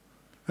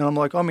 And I'm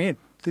like, I'm in.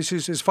 This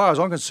is, as far as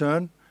I'm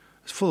concerned,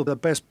 it's full of the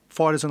best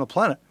fighters on the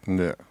planet.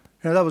 Yeah.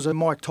 You know, that was a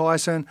Mike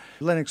Tyson,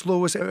 Lennox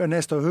Lewis,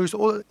 Ernesto Hoost,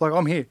 all, like,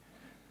 I'm here.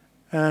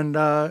 And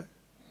I'd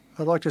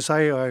like to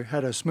say I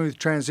had a smooth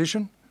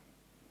transition,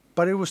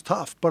 but it was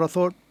tough. But I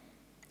thought...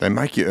 They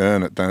make you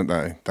earn it, don't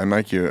they? They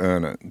make you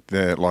earn it.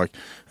 They're like...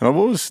 And I've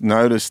always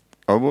noticed,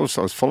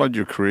 I've followed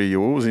your career, you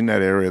were always in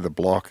that area of the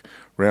block,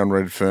 around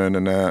Redfern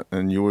and that,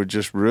 and you were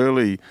just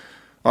really...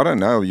 I don't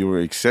know, you were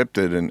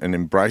accepted and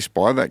embraced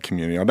by that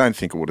community. I don't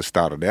think it would have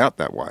started out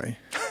that way.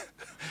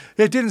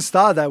 It didn't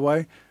start that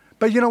way.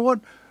 But you know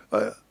what?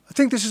 I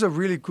think this is a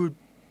really good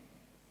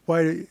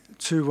way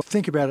to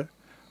think about it.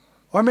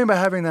 I remember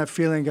having that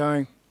feeling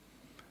going,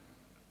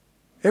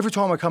 every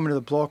time I come into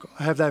the block,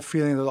 I have that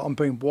feeling that I'm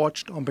being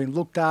watched, I'm being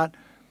looked at,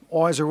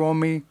 eyes are on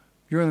me,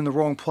 you're in the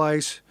wrong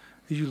place,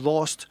 you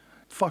lost,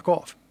 fuck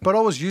off. But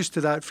I was used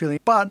to that feeling.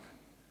 But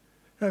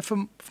you know,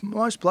 for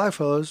most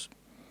blackfellas,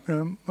 you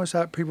know, most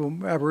people,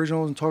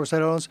 Aboriginals and Torres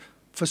Strait Islanders,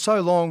 for so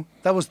long,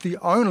 that was the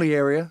only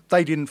area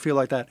they didn't feel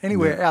like that.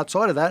 Anywhere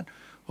outside of that,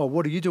 oh,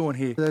 what are you doing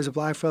here? There's a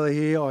black fella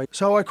here.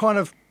 So I kind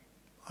of,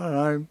 I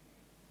don't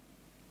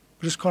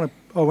know,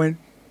 I went,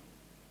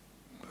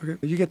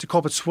 okay, you get to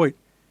cop it sweet.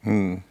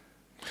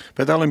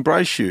 But they'll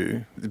embrace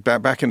you.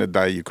 Back in the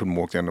day, you couldn't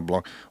walk down the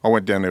block. I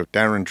went down there with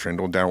Darren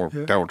Trindle,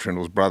 Darryl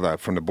Trindle's brother,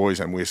 from the boys'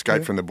 home. We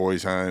escaped from the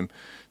boys' home.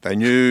 They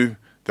knew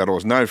that I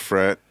was no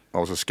threat. I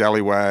was a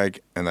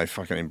scallywag, and they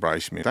fucking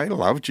embraced me. They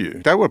loved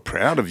you. They were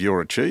proud of your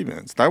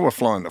achievements. They were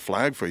flying the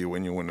flag for you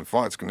when you were winning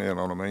fights, you know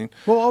what I mean?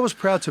 Well, I was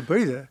proud to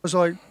be there. I was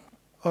like,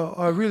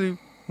 I really,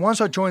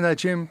 once I joined that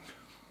gym,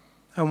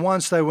 and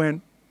once they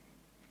went,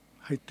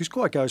 hey, this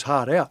guy goes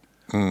hard out.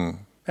 And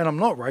I'm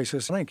not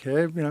racist. I don't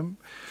care, you know.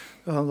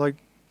 Like,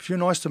 if you're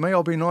nice to me,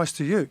 I'll be nice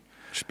to you.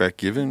 Respect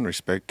given,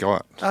 respect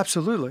got.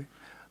 Absolutely.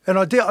 And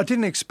I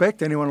didn't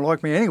expect anyone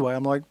like me anyway.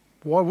 I'm like,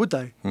 why would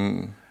they?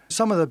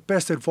 Some of the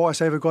best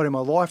advice I ever got in my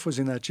life was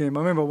in that gym.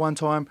 I remember one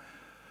time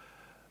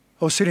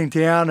I was sitting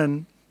down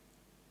and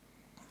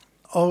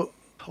I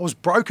was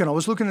broken. I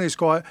was looking at this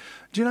guy.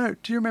 Do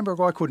you remember a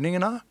guy called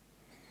Ningana?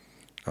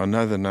 I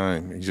know the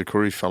name. He's a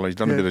Koori fellow. He's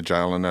done a bit of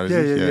jail and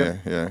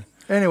that. Yeah.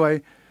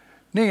 Anyway,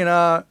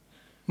 Ningana,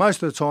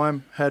 most of the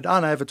time, had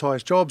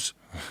unadvertised jobs.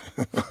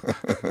 He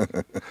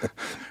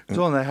was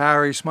on the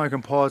Harry,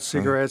 smoking pots,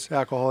 cigarettes,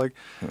 alcoholic.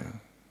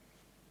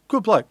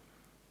 Good bloke.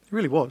 He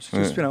really was.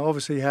 Just, you know,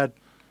 obviously he had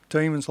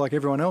demons like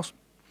everyone else.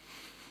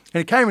 And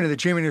he came into the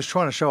gym and he was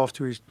trying to show off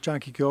to his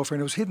junkie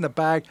girlfriend. He was hitting the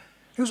bag.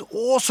 It was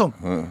awesome.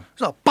 It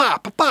was like, ba,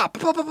 ba, ba,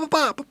 ba, ba, ba,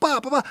 ba,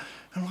 ba, ba, ba.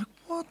 And I'm like,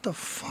 what the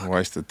fuck?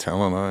 Wasted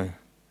talent, eh?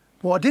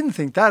 Well, I didn't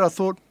think that. I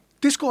thought,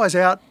 this guy's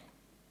out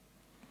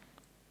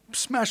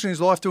smashing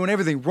his life, doing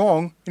everything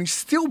wrong, and he's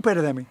still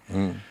better than me.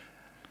 And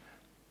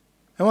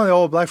one of the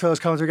old black fellas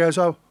comes and goes,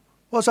 oh,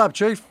 what's up,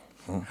 Chief?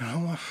 And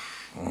I'm like,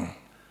 I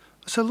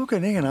said, look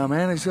at Ningana,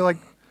 man. He's like,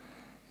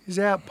 he's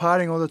out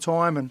partying all the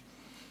time, and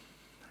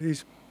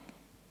he's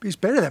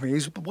better than me.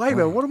 He's way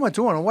better. What am I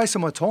doing? I'm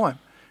wasting my time.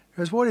 He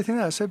goes, why do you think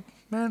that? I said,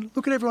 man,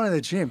 look at everyone in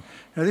the gym.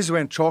 Now, this is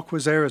when Chalk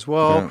was there as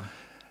well.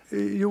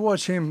 You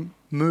watch him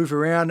move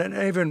around, and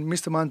even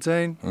Mr.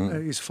 Mundine,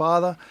 his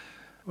father,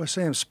 I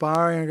see him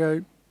sparring, and I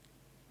go,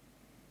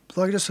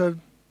 like,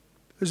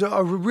 I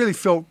really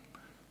felt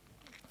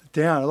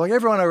down. Like,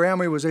 everyone around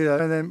me was either,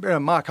 and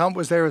then Mark Hunt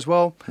was there as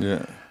well.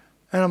 Yeah.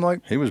 And I'm like...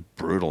 He was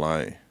brutal,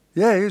 eh?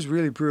 Yeah, he was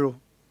really brutal.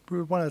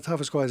 One of the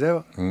toughest guys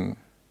ever. And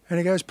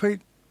he goes,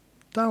 Pete,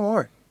 don't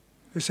worry.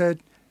 He said,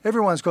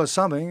 everyone's got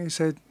something. He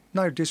said,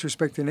 no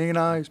disrespect to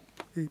Ningana,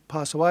 he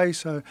passed away,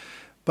 so,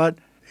 but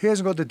he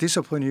hasn't got the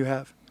discipline you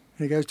have.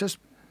 And he goes, just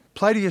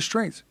play to your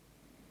strengths.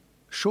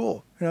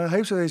 Sure. You know,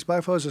 heaps of these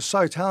black fellas are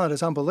so talented,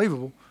 it's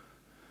unbelievable.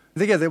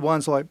 They get the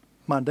ones like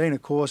Mundine,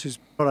 of course, who's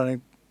not only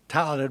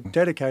talented,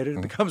 dedicated,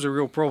 it becomes a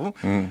real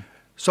problem.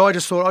 So I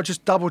just thought I'd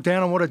just double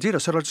down on what I did. I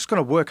said, I'm just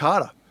going to work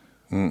harder.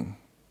 And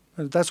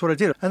that's what I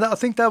did. And I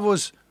think that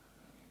was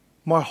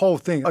my whole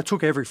thing. I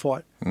took every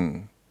fight.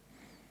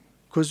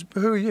 Because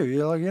who are you?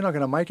 You're not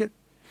going to make it.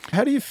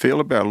 How do you feel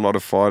about a lot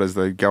of fighters?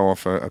 They go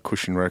off a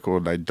cushion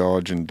record, they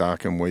dodge and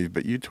duck and weave,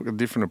 but you took a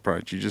different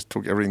approach. You just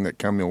took everything that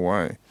come your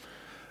way. I think, you know, everyone around me was either, and then Mr. Mundine, his father, I see him sparring, and go, like, everyone's got something. He said, everyone's got something. He said, no disrespect to Ningana, he passed away, so, but he hasn't got the discipline you have. And he goes, just play to your strengths. Sure. You know, heaps of these black fellas are so talented, it's unbelievable. They get the ones like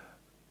Mundine, of course, who's not only talented, dedicated, it becomes a real problem.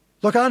 So I just thought I'd just double down on what I did. I said, I'm just going to work harder.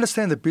 Look, I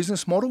understand the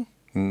business model.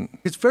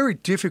 It's very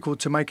difficult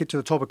to make it to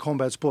the top of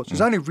combat sports. There's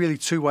only really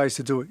two ways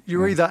to do it.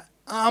 You're either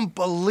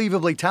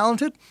unbelievably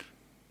talented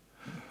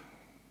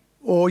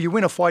or you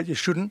win a fight you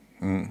shouldn't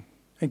and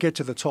get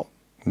to the top.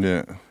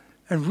 Yeah.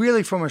 And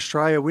really from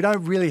Australia, we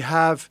don't really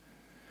have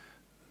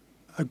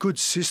a good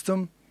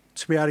system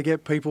to be able to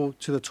get people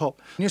to the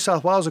top. New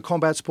South Wales, the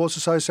Combat Sports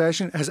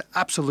Association, has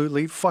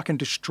absolutely fucking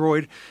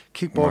destroyed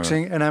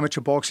kickboxing and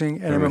amateur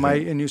boxing and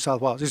MMA in New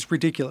South Wales. It's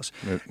ridiculous.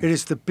 Yep. It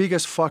is the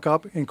biggest fuck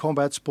up in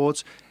combat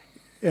sports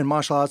and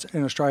martial arts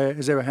in Australia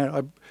has ever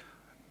had.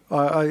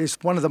 It's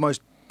one of the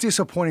most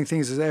disappointing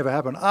things that's ever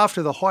happened.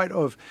 After the height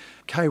of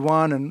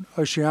K1 and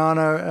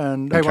Oceania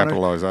and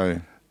Capitalise, eh?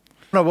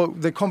 No, well,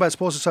 the Combat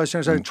Sports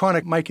Association are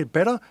trying to make it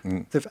better.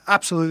 They've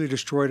absolutely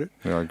destroyed it.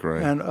 Yeah, I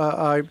agree. And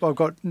I've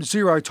got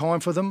zero time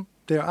for them.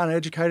 They're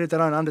uneducated. They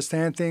don't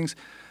understand things.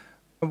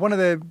 And one of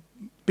their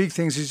big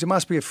things is you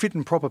must be a fit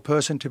and proper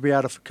person to be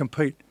able to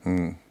compete.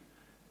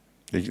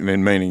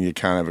 Then meaning you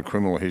can't have a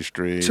criminal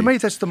history. To me,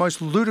 that's the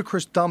most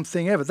ludicrous, dumb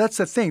thing ever. That's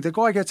the thing. The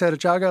guy gets out of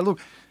jail, go, look,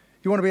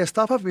 you want to be a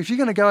stuff-up? If you're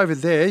going to go over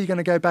there, you're going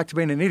to go back to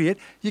being an idiot.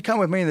 You come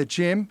with me in the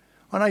gym.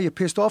 I know you're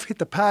pissed off. Hit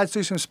the pads,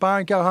 do some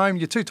sparring, go home.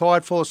 You're too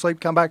tired, fall asleep,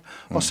 come back.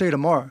 I'll see you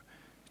tomorrow.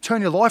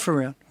 Turn your life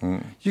around.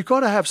 You've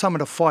got to have something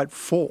to fight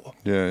for.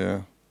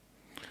 Yeah.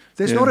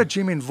 There's not a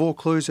gym in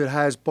Vaucluse that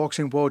has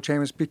boxing world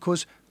champions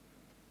because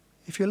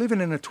if you're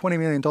living in a $20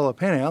 million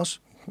penthouse,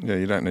 yeah,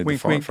 you don't need wink,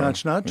 to fight wink, for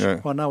nudge, nudge.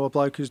 Yeah. I know a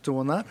bloke who's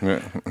doing that.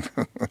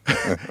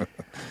 Yeah.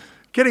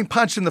 Getting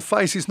punched in the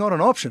face is not an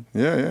option.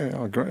 Yeah,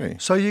 I agree.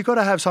 So you've got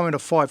to have something to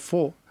fight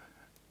for.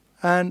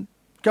 And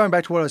going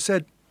back to what I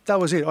said, that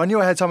was it. I knew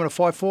I had something to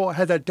fight for. I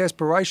had that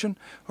desperation.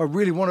 I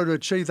really wanted to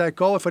achieve that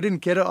goal. If I didn't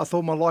get it, I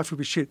thought my life would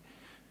be shit.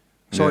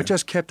 So I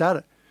just kept at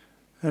it.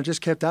 And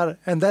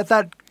And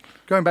that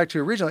going back to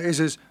your original,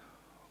 is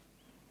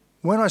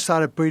when I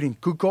started beating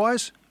good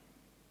guys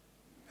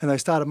and they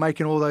started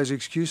making all those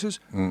excuses,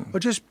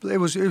 it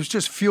was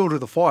just fuel to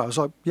the fire. I was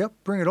like, yep,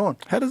 bring it on.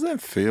 How does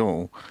that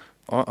feel?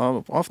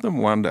 I often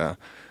wonder,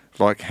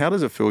 like, how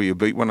does it feel you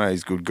beat one of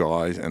these good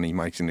guys and he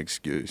makes an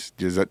excuse?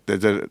 Does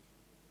it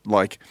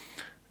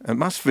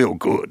must feel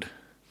good.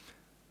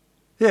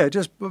 Yeah,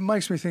 it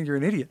makes me think you're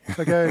an idiot.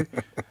 I go,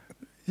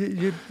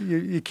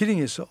 you're kidding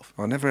yourself.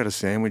 I never had a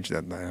sandwich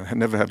that day. I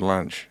never had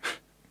lunch.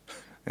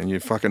 And you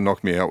fucking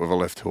knocked me out with a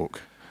left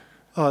hook.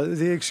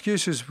 The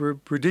excuses were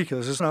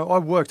ridiculous. I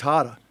worked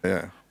harder.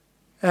 Yeah.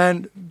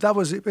 And that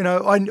was,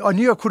 I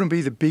knew I couldn't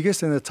be the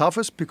biggest and the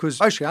toughest because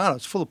Oceania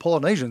is full of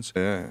Polynesians.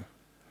 Yeah.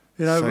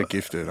 So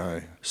gifted,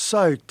 eh?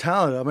 So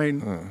talented. I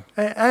mean,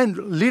 and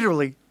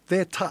literally,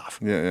 they're tough.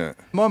 Yeah.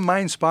 My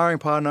main sparring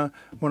partner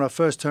when I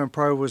first turned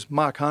pro was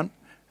Mark Hunt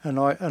and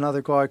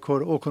another guy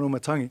called Auckland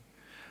Umatangi.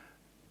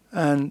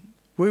 And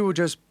we would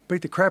just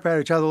beat the crap out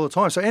of each other all the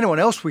time. So anyone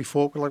else we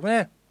fought, we're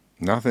like,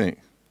 nothing.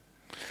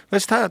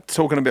 Let's start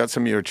talking about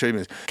some of your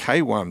achievements.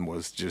 K1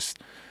 was just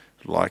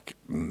like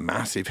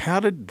massive.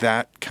 How did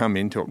that come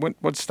into it?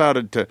 What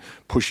started to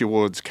push you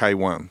towards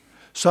K1?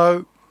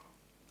 So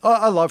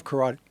I love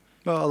karate.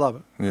 I love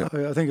it.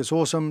 Yeah. I think it's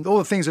awesome. All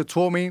the things it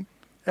taught me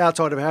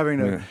outside of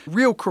having a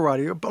real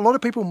karate. A lot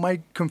of people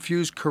may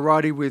confuse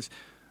karate with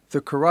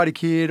the Karate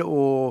Kid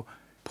or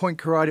point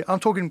karate. I'm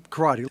talking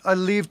karate. I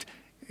lived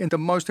in the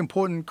most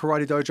important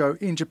karate dojo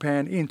in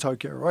Japan, in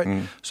Tokyo,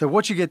 right? So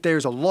what you get there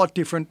is a lot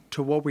different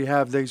to what we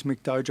have these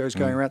mixed dojos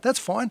going around. That's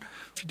fine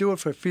if you do it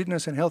for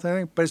fitness and health and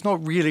everything, but it's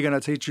not really going to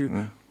teach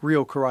you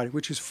real karate,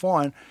 which is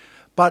fine.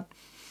 But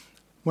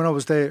when I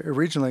was there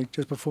originally,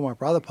 just before my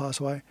brother passed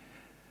away,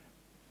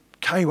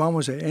 K1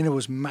 was there and it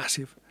was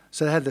massive.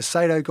 So they had the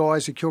Sato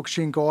guys, the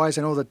Kyokushin guys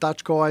and all the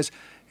Dutch guys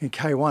in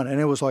K1. And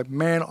it was like,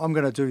 man, I'm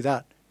going to do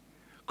that.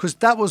 Because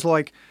that was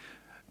like...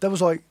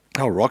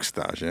 Oh, rock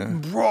stars, yeah.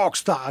 Rock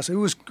stars. It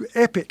was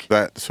epic.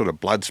 That sort of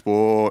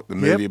Bloodsport, the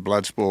movie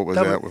Bloodsport was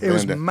out with it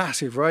was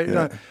massive, right?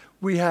 Yeah.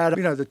 We had,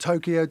 the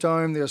Tokyo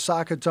Dome, the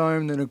Osaka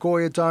Dome, the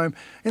Nagoya Dome.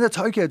 In the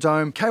Tokyo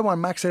Dome, K1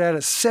 maxed it out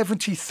at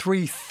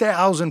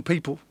 73,000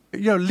 people.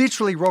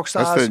 Literally rock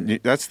stars.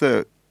 That's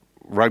the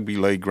rugby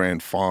league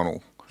grand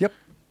final. Yep.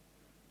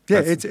 Yeah,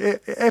 it's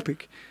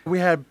epic. We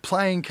had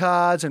playing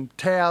cards and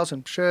towels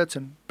and shirts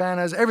and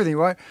banners, everything,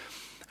 right?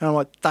 And I'm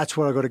like, that's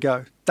where I got to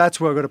go. That's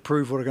where I got to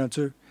prove what I'm going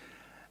to do.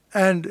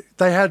 And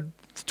they had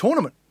the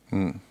tournament.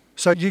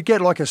 So you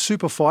get like a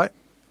super fight.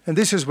 And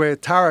this is where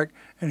Tarek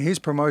and his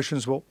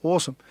promotions were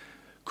awesome.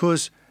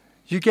 Because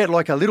you get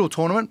like a little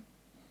tournament.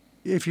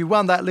 If you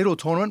won that little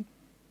tournament,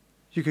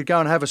 you could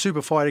go and have a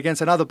super fight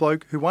against another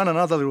bloke who won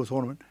another little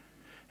tournament.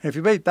 And if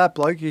you beat that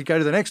bloke, you go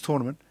to the next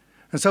tournament.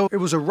 And so it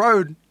was a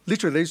road,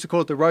 literally, they used to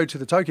call it the road to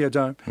the Tokyo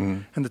Dome.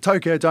 And the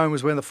Tokyo Dome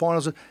was where the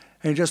finals were.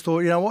 And you just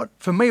thought, you know what?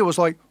 For me, it was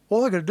like,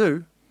 all I got to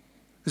do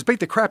is beat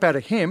the crap out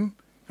of him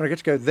and I get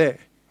to go there.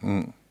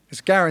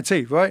 It's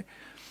guaranteed, right?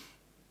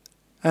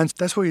 And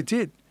that's what you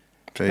did.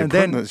 So you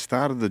put the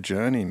start of the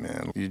journey,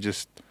 man. You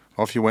just,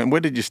 off you went. Where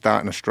did you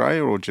start, in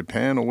Australia or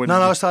Japan? Or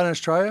No, I started in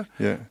Australia.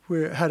 Yeah.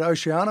 We had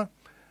Oceania.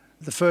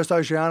 The first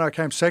Oceania, I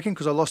came second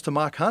because I lost to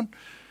Mark Hunt.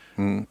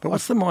 But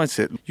what's the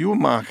mindset? You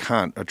and Mark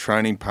Hunt are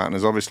training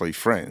partners, obviously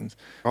friends.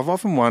 I've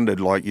often wondered,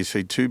 like, you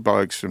see two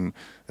blokes from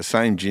the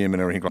same gym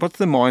and everything. What's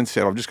the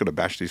mindset? I've just got to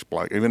bash this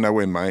bloke, even though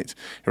we're mates.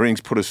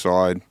 Everything's put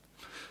aside.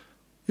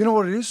 You know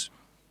what it is?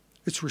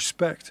 It's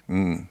respect.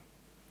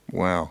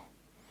 Wow.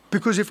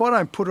 Because if I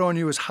don't put it on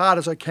you as hard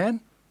as I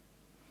can,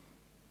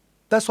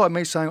 that's like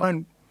me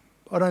saying,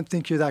 I don't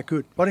think you're that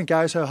good. I didn't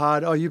go so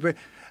hard.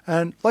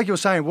 And like you were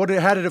saying,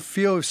 how did it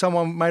feel if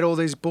someone made all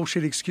these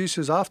bullshit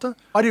excuses after?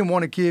 I didn't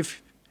want to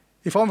give,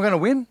 if I'm going to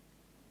win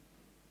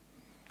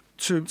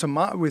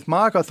with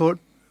Mark, I thought,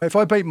 if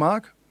I beat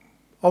Mark,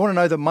 I want to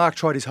know that Mark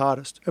tried his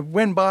hardest.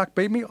 When Mark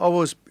beat me,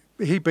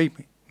 he beat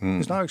me.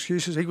 There's no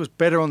excuses. He was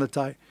better on the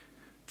day.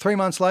 3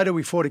 months later,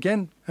 we fought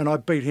again, and I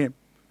beat him.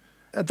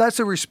 And that's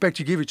the respect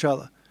you give each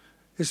other.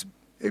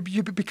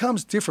 It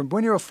becomes different.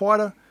 When you're a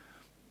fighter,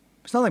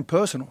 it's nothing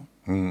personal.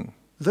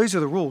 These are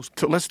the rules.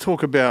 So let's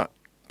talk about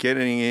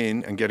getting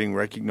in and getting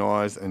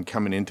recognised and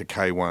coming into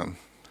K1.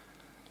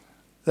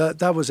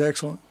 That was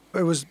excellent.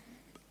 It's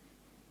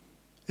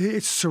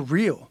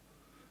surreal.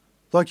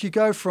 Like you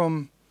go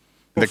from...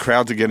 The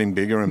crowds are getting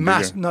bigger and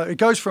bigger. No, it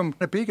goes from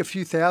a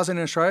few thousand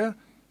in Australia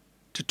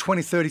to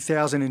 20,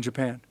 30,000 in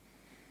Japan.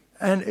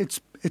 And it's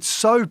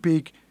so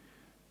big,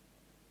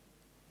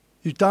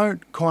 you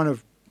don't kind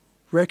of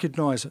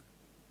recognise it.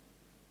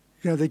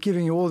 You know, they're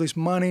giving you all this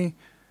money.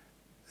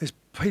 There's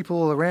people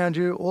all around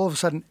you. All of a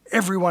sudden,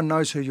 everyone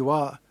knows who you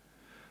are.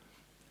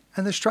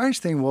 And the strange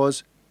thing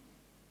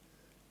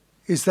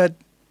is that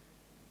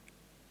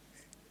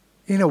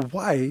in a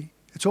way,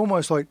 it's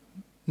almost like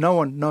no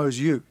one knows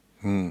you.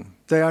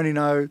 They don't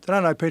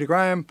know Peter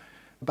Graham,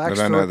 backstory. They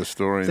don't know the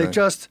story. They're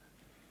just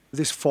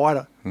this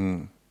fighter,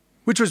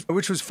 which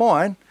was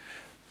fine.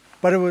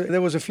 But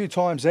there was a few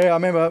times there. I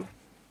remember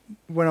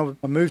when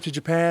I moved to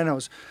Japan, I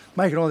was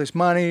making all this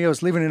money. I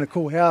was living in a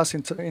cool house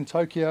in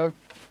Tokyo.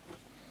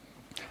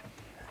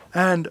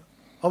 And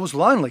I was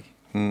lonely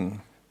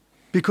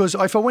because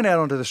if I went out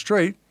onto the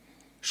street,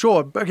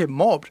 sure, I'd get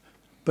mobbed,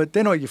 but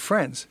they're not your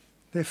friends.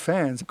 They're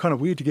fans. Kind of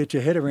weird to get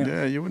your head around.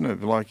 Yeah, you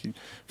wouldn't have,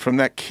 from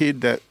that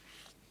kid that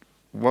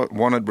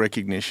wanted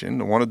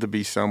recognition, wanted to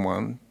be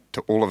someone,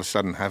 to all of a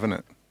sudden having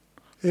it.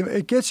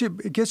 It gets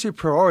your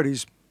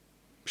priorities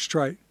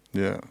straight.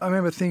 Yeah. I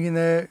remember thinking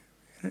there,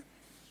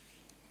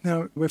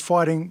 we're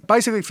fighting.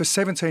 Basically for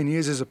 17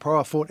 years as a pro,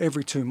 I fought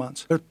every 2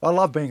 months. I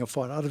love being a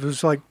fighter. It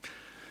was like...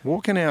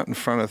 Walking out in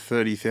front of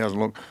 30,000,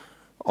 look,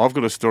 I've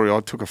got a story. I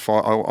took a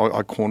fight.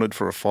 I cornered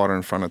for a fighter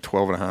in front of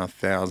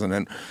 12,500,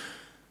 and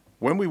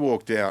when we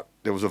walked out,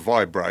 there was a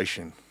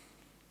vibration.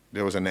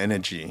 There was an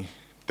energy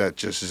that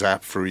just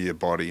zapped through your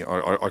body.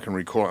 I can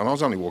recall, and I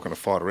was only walking a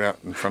fighter out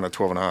in front of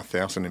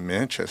 12,500 in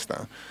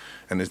Manchester,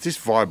 and there's this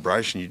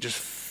vibration. You just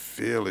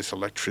feel this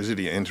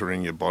electricity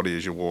entering your body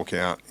as you walk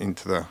out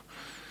into the...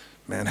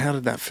 Man, how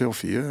did that feel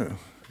for you?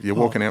 You're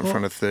walking out in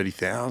front of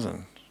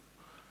 30,000.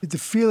 The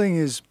feeling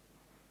is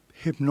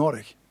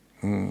hypnotic.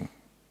 I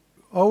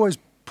always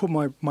put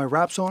my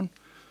wraps on,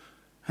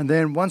 and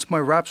then once my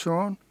wraps are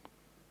on,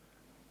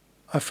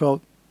 I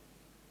felt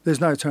there's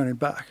no turning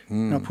back.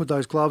 And I put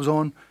those gloves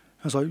on.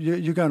 I was like,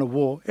 you're going to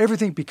war.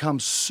 Everything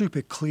becomes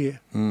super clear.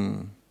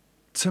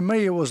 To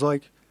me, it was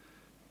like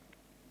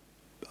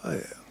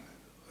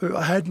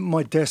I had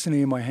my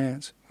destiny in my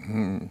hands.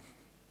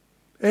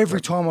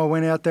 Every time I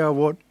went out there, I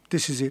thought,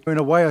 this is it. In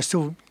a way, I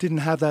still didn't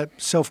have that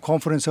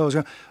self-confidence.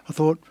 I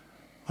thought,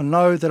 I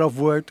know that I've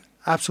worked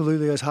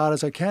absolutely as hard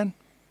as I can.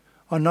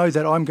 I know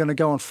that I'm going to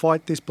go and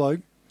fight this bloke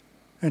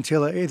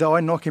until either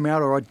I knock him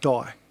out or I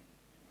die.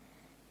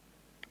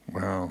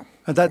 Wow.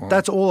 And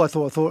that's all I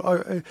thought. I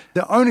thought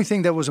the only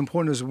thing that was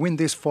important was win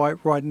this fight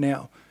right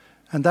now.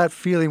 And that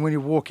feeling when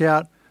you walk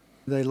out,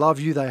 they love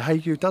you, they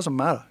hate you, it doesn't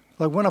matter.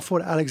 Like when I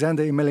fought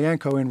Alexander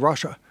Emelianenko in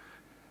Russia,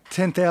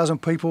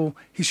 10,000 people,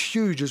 he's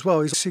huge as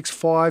well. He's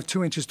 6'5",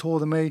 2 inches taller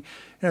than me.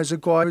 He's a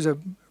guy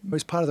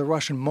who's part of the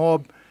Russian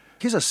mob.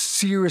 He's a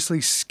seriously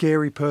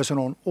scary person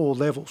on all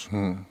levels.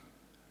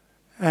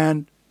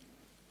 And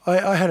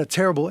I had a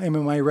terrible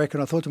MMA record.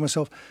 I thought to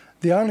myself,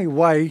 the only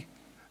way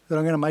that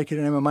I'm going to make it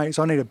in MMA is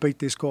I need to beat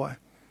this guy.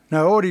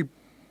 Now, I've already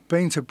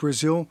been to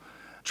Brazil,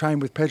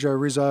 trained with Pedro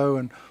Rizzo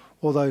and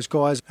all those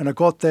guys, and I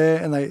got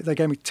there and they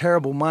gave me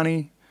terrible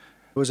money.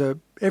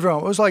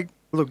 Everyone was like,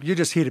 look, you're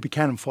just here to be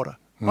cannon fodder.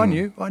 I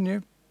knew.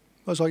 I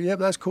was like, yeah,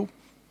 that's cool.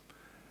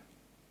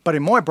 But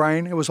in my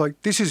brain, it was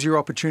like, this is your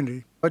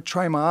opportunity. I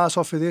trained my ass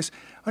off for this.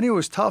 I knew it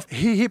was tough.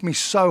 He hit me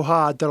so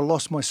hard that I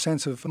lost my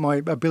sense of my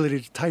ability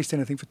to taste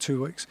anything for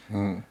 2 weeks.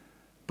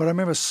 But I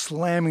remember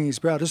slamming his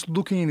brow, just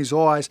looking in his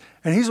eyes,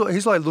 and he's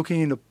like looking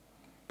into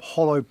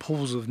hollow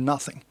pools of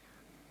nothing.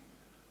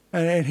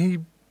 And he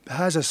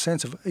has a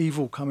sense of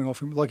evil coming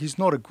off him. Like he's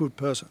not a good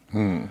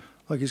person.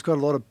 Like he's got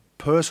a lot of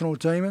personal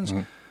demons.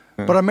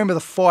 But I remember the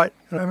fight,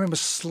 and I remember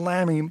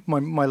slamming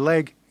my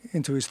leg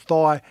into his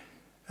thigh,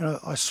 and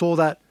I saw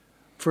that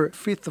for a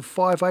fifth of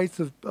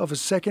 5/8 of a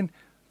second,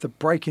 the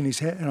break in his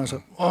head, and I was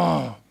like,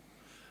 oh.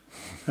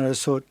 And I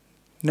just thought,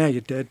 now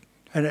you're dead.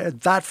 And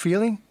that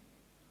feeling,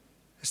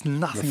 It's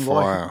nothing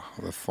like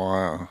it. The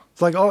fire.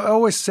 Like I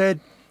always said,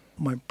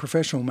 my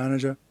professional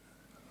manager,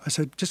 I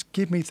said, just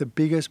give me the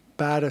biggest,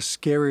 baddest,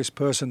 scariest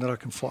person that I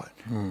can fight.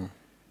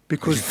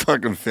 Because you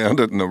fucking found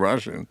it in the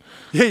Russian.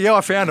 Yeah,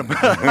 I found him.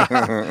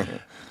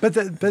 But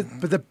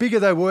the bigger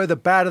they were, the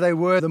badder they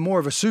were, the more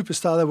of a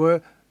superstar they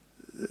were,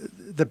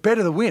 the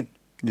better the win.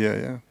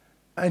 Yeah.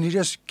 And you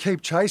just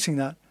keep chasing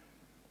that.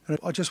 And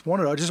I just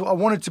wanted it. I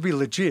wanted to be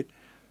legit.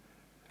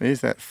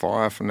 Here's that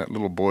fire from that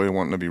little boy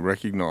wanting to be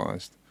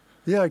recognised.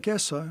 Yeah, I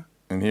guess so.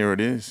 And here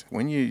it is.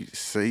 When you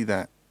see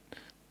that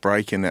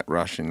break in that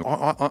Russian,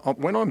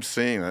 when I'm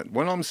seeing that,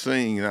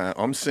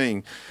 I'm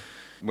seeing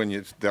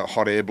when the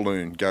hot air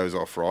balloon goes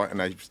off, right, and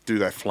they do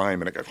that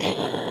flame and it goes.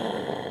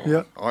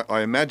 Yeah.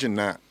 I imagine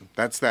that.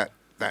 That's that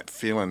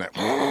feeling that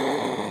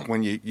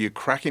when you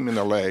crack him in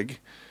the leg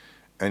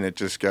and it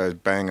just goes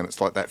bang and it's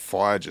like that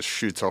fire just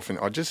shoots off. And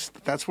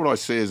that's what I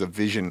see as a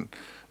vision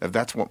of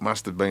that's what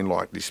must have been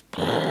like this,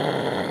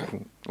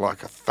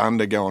 like a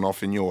thunder going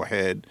off in your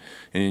head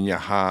and in your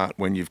heart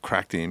when you've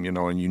cracked him,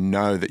 and you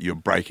know that you're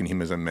breaking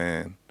him as a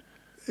man.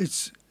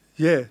 It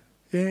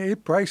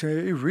breaks.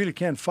 It really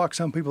can fuck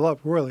some people up,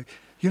 really.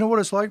 You know what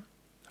it's like?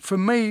 For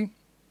me,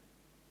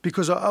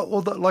 because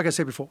like I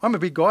said before, I'm a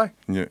big guy.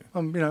 Yeah.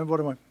 I'm, what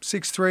am I,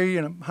 6'3",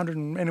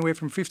 and anywhere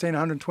from 15 to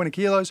 120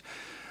 kilos,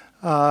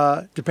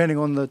 depending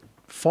on the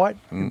fight.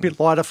 A bit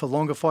lighter for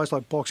longer fights,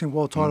 like boxing.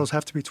 World titles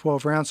have to be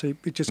 12 rounds, so you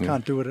just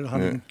can't do it at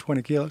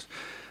 120 kilos.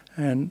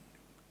 And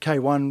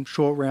K1,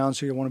 short rounds,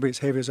 so you want to be as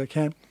heavy as I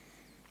can.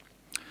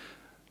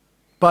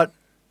 But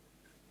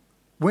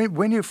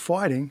when you're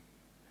fighting,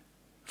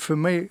 for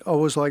me, I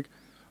was like,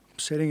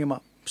 setting him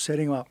up.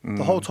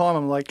 The whole time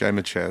I'm like... Game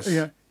of chess.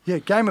 Yeah,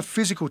 game of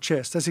physical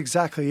chess. That's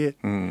exactly it.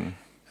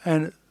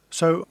 And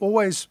so I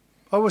always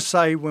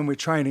say when we're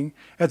training,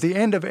 at the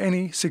end of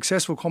any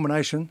successful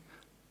combination,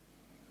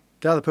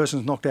 the other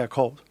person's knocked out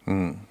cold.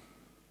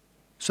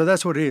 So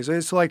that's what it is.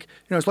 It's like,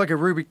 it's like a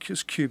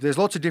Rubik's Cube. There's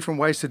lots of different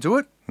ways to do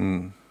it,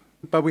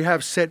 but we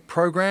have set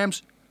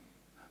programs.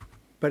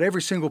 But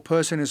every single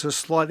person is a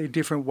slightly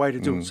different way to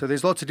do it. So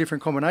there's lots of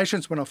different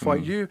combinations when I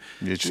fight you.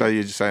 You're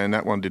saying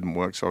that one didn't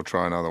work, so I'll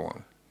try another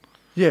one.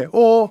 Yeah,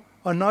 or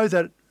I know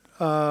that,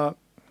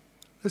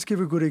 let's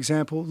give a good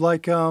example,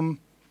 like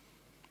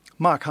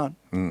Mark Hunt.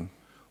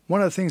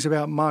 One of the things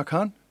about Mark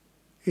Hunt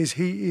is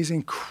he is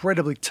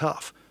incredibly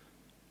tough.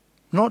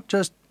 Not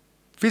just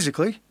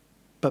physically,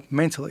 but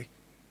mentally.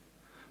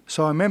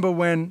 So I remember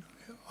when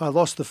I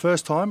lost the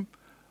first time,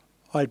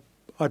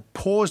 I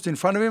paused in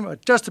front of him. I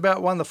just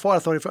about won the fight. I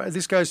thought, if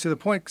this goes to the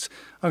points,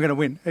 I'm going to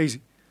win,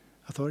 easy.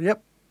 I thought,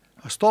 yep.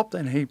 I stopped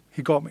and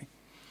he got me.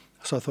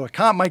 So I thought, I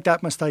can't make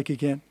that mistake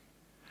again.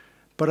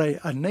 But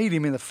I need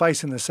him in the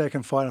face in the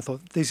second fight. I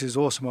thought, this is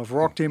awesome. I've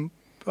rocked him.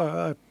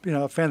 I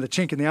found the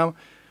chink in the armor.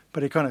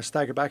 But he kind of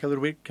staggered back a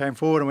little bit, came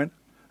forward and went,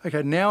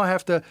 okay, now I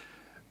have to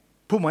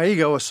put my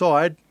ego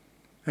aside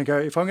and go,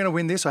 if I'm going to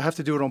win this, I have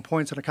to do it on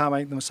points and I can't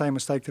make the same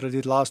mistake that I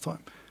did last time.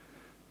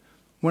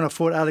 When I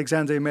fought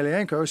Alexander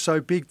Emelianenko, so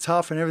big,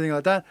 tough and everything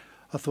like that,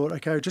 I thought,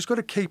 okay, I've just got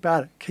to keep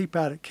at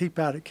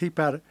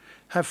it.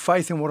 Have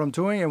faith in what I'm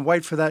doing and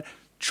wait for that,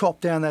 chop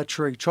down that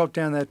tree,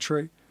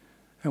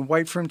 and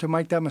wait for him to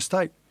make that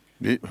mistake.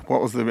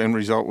 What was the end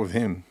result with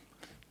him,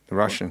 the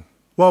Russian?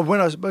 Well,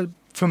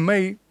 for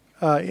me,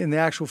 in the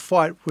actual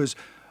fight was,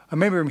 I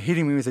remember him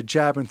hitting me with a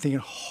jab and thinking,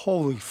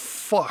 holy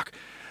fuck.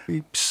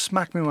 He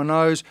smacked me in my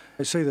nose.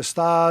 I see the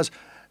stars.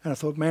 And I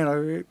thought, man,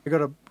 I got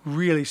to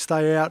really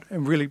stay out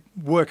and really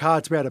work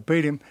hard to be able to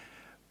beat him.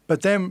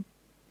 But then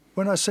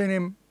when I seen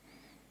him,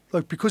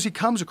 because he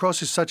comes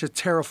across as such a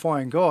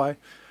terrifying guy,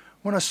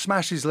 when I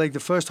smashed his leg the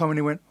first time and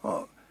he went,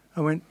 oh,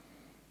 I went,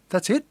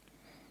 that's it?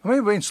 I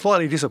remember being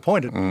slightly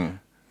disappointed. And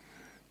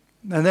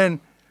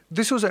then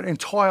this was an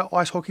entire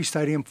ice hockey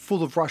stadium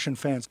full of Russian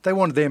fans. They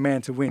wanted their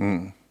man to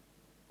win.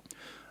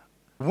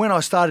 When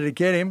I started to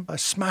get him, I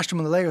smashed him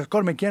on the leg. I got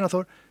him again. I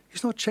thought,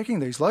 he's not checking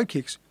these low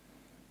kicks.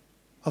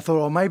 I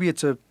thought, maybe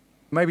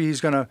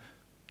he's going to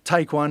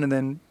take one and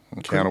then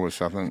counter with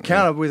something.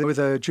 With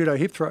a judo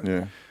hip throw.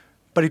 Yeah.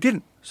 But he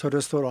didn't. So I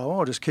just thought,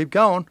 I'll just keep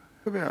going.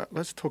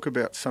 Let's talk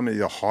about some of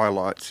the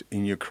highlights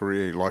in your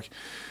career. Like,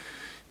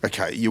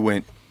 okay,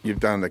 you've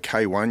done the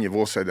K1, you've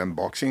also done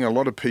boxing. A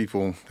lot of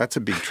people, that's a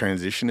big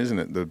transition, isn't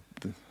it?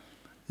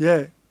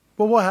 Yeah.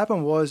 Well, what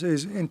happened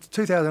is in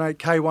 2008,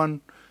 K1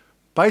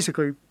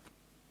 basically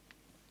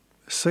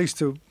ceased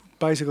to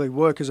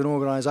work as an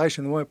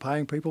organisation. They weren't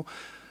paying people.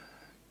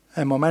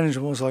 And my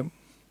manager was like,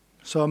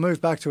 so I moved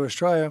back to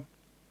Australia,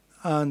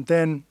 and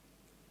then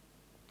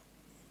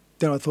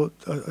I thought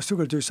I still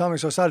got to do something.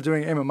 So I started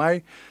doing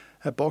MMA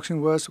at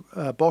Boxing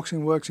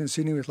Works in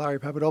Sydney with Larry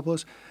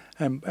Papadopoulos,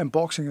 and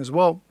boxing as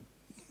well.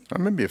 I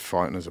remember you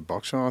fighting as a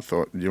boxer. I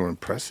thought you were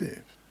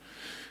impressive.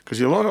 Because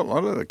a lot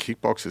of the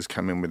kickboxers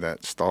come in with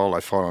that style.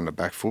 They fight on the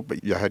back foot,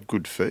 but you had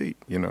good feet,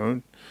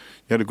 You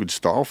had a good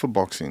style for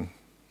boxing.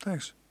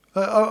 Thanks.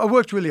 I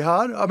worked really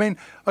hard. I mean,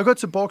 I got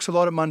to box a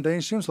lot at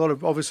Mundine's gyms, a lot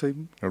of obviously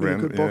really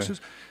good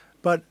boxers.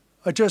 But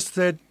I just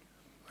said,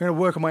 I'm going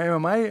to work on my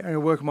MMA and I'm going to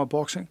work on my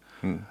boxing.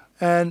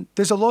 And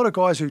there's a lot of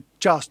guys who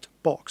just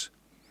box.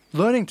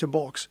 Learning to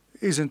box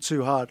isn't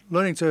too hard.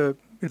 The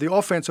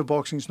offensive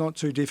boxing is not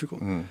too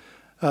difficult.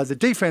 The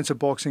defensive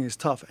boxing is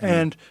tough.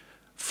 And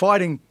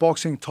fighting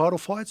boxing title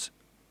fights.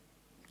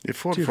 You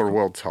fought for a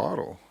world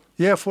title.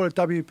 Yeah, I fought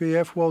a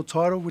WBF world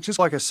title, which is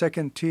like a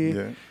second tier.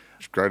 Yeah,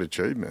 it's a great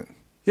achievement.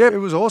 Yeah, it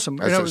was awesome.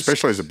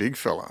 Especially as a big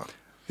fella.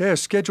 Yeah,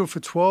 scheduled for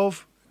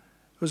 12.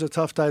 It was a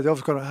tough day.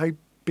 I've got a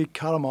big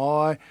cut on my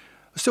eye.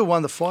 I still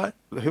won the fight.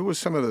 Who were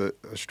some of the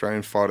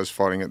Australian fighters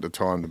fighting at the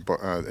time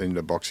in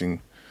the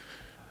boxing?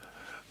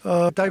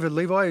 David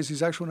Levi is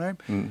his actual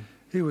name.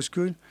 He was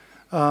good.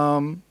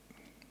 Some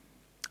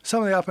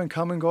of the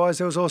up-and-coming guys.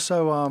 There was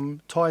also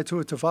Tai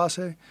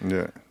Tuatavase.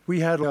 Yeah.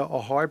 We had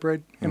a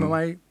hybrid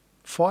MMA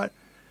fight,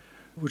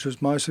 which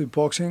was mostly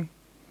boxing.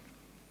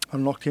 I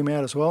knocked him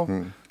out as well.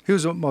 He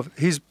was it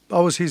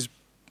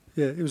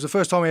was the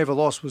first time he ever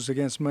lost was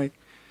against me.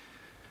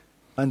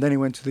 And then he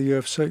went to the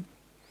UFC.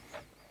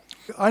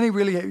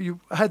 You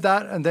had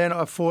that, and then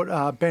I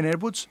fought Ben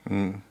Edwards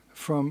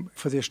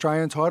for the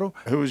Australian title.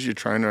 Who was your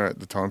trainer at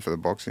the time for the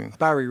boxing?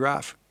 Barry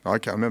Raff.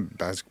 Okay, I remember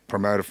Baz,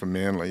 promoter from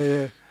Manly.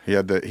 Yeah.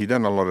 He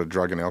done a lot of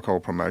drug and alcohol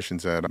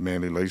promotions at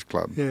Manly Leagues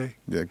Club. Yeah.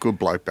 Yeah, good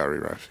bloke, Barry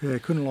Raff. Yeah,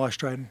 couldn't lie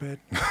straight in bed.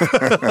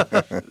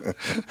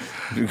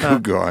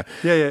 Good guy.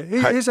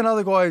 Yeah. He's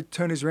another guy who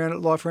turned his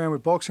life around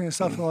with boxing and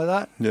stuff like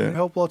that. Yeah. He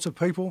helped lots of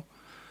people.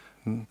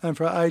 And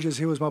for ages,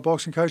 he was my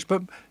boxing coach.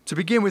 But to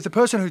begin with, the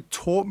person who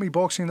taught me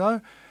boxing, though,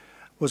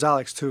 was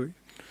Alex Tui.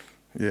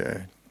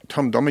 Yeah.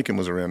 Tom Domican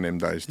was around them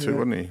days too,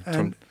 wasn't he?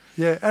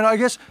 And I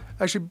guess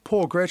actually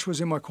Paul Gretsch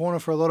was in my corner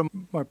for a lot of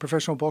my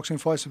professional boxing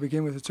fights to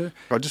begin with too.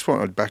 I just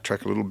want to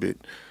backtrack a little bit.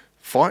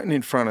 Fighting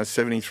in front of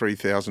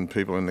 73,000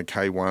 people in the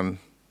K1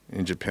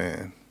 in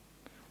Japan,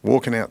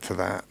 walking out to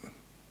that.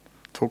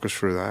 Talk us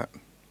through that.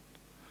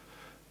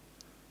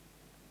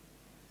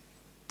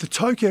 The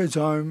Tokyo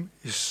Dome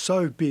is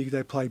so big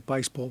they play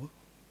baseball.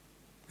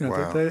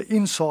 Wow. They're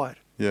inside.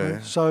 Yeah.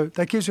 Right? So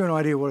that gives you an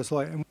idea what it's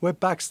like. And we're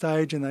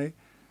backstage and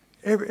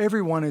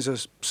everyone is a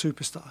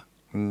superstar.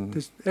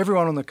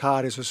 Everyone on the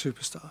card is a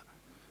superstar.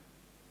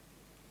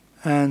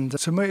 And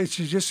to me, it's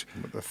you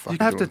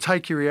have to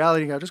take your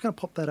reality and go, I'm just going to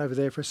pop that over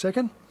there for a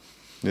second.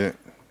 Yeah.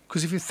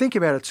 Because if you think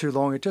about it too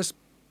long, it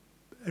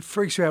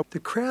freaks you out. The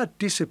crowd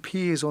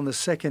disappears on the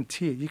second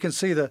tier. You can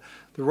see the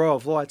row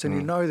of lights and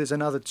you know there's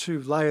another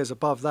 2 layers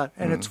above that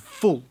and it's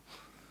full.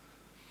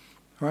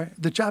 Right?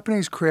 The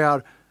Japanese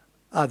crowd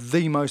are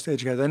the most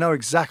educated. They know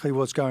exactly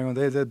what's going on.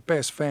 They're the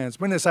best fans.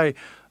 When they say,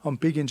 I'm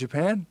big in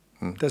Japan,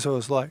 that's what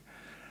it's like.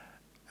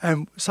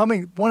 And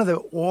one of the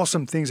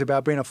awesome things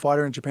about being a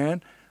fighter in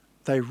Japan,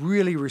 they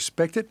really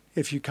respect it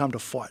if you come to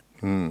fight.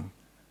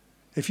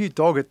 If you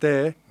dog it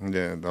there,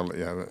 they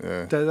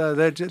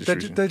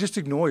just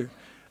ignore you.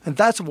 And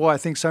that's why I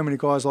think so many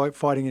guys like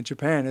fighting in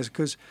Japan is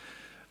because,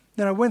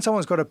 when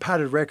someone's got a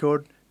padded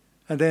record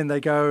and then they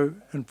go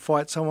and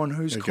fight someone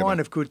who's kind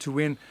of good to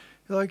win,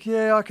 you're like,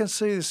 yeah, I can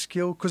see the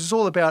skill because it's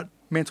all about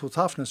mental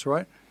toughness,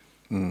 right?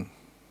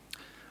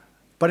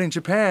 But in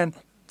Japan,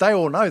 they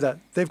all know that.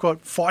 They've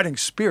got fighting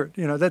spirit.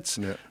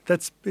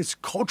 It's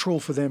cultural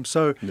for them.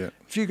 So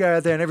if you go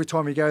out there and every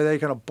time you go there, you're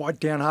going to bite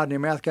down hard in your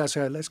mouth, go,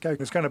 so let's go.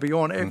 It's going to be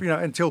on,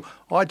 until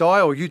I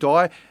die or you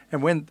die.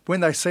 And when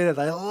they see that,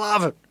 they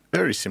love it.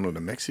 Very similar to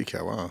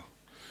Mexico, huh?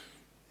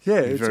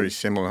 Yeah. Very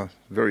similar.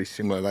 Very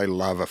similar. They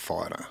love a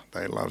fighter.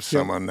 They love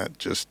someone that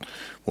just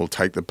will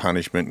take the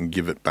punishment and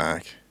give it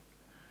back.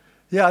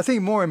 Yeah, I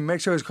think more in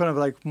Mexico is kind of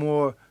like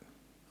more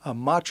a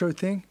macho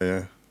thing.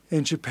 Yeah.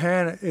 In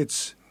Japan,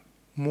 it's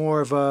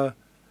more of a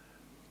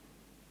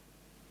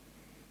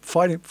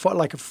fighting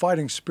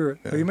spirit.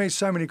 Yeah. You meet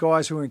so many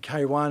guys who are in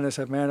K1 that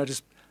say, man,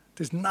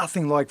 there's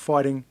nothing like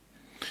fighting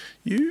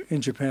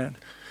in Japan.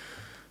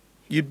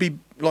 You'd be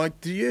like,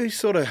 do you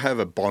sort of have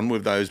a bond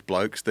with those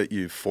blokes that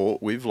you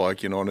fought with? Like,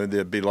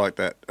 there'd be like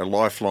that, a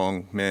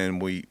lifelong, man,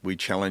 we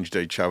challenged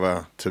each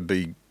other to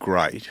be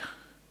great.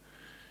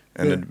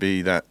 And it'd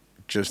be that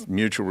just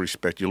mutual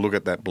respect. You look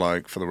at that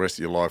bloke for the rest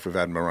of your life with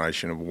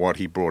admiration of what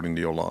he brought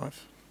into your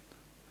life.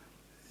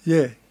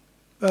 Yeah.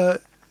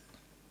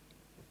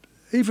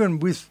 Even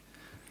with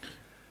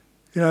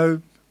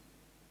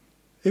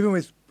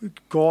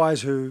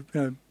guys who,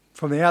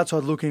 from the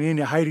outside looking in,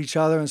 you hate each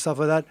other and stuff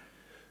like that,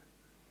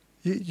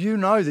 you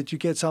know that you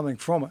get something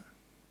from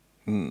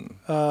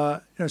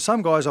it.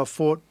 Some guys I've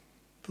fought,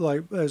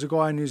 like there's a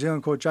guy in New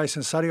Zealand called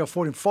Jason Suddy. I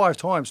fought him 5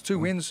 times, 2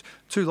 wins,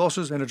 2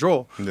 losses and a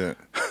draw. Yeah.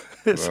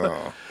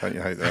 Don't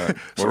you hate that?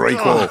 We're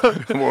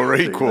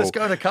equal. Let's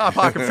go in a car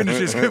park and finish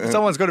this.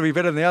 Someone's got to be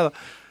better than the other.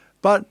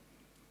 But,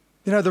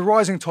 the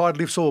rising tide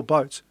lifts all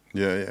boats.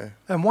 Yeah.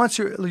 And once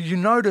you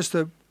notice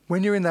that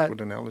when you're in that...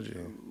 Good analogy.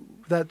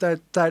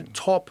 That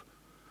top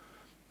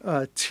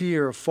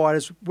tier of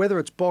fighters, whether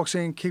it's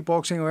boxing,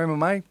 kickboxing or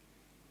MMA,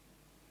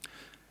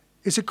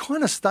 it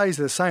kind of stays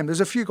the same.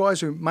 There's a few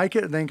guys who make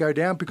it and then go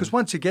down because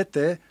once you get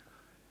there,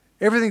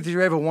 everything that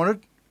you ever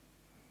wanted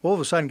all of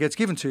a sudden gets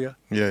given to you.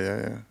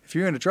 Yeah. If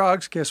you're into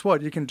drugs, guess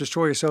what? You can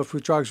destroy yourself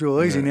with drugs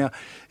real easy. Now,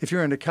 if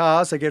you're into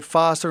cars, they get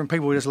faster and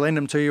people just lend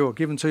them to you or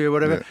give them to you,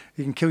 whatever.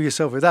 You can kill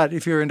yourself with that.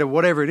 If you're into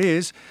whatever it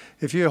is,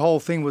 if your whole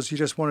thing was you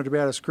just wanted to be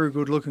able to screw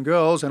good-looking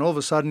girls and all of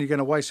a sudden you're going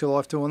to waste your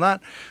life doing that,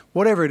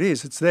 whatever it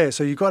is, it's there.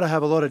 So you've got to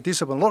have a lot of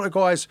discipline. A lot of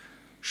guys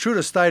should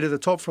have stayed at the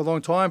top for a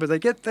long time, but they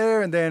get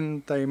there and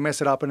then they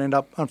mess it up and end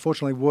up,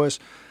 unfortunately, worse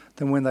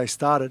than when they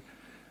started.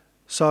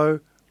 So,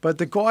 but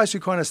the guys who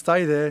kind of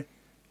stay there,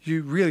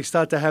 you really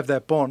start to have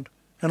that bond.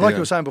 And like you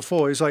were saying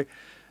before, it's like,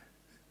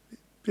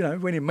 you know,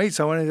 when you meet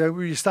someone,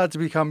 you start to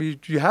become,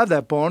 you have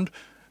that bond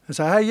and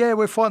say, hey, yeah,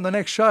 we're fighting the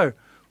next show.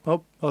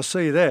 Well, I'll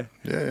see you there.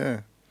 Yeah.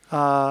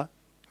 And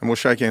we'll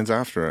shake hands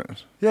after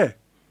it. Yeah.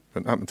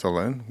 But up until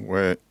then,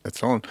 where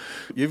it's on.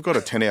 You've got a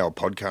 10-hour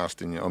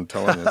podcast in you, I'm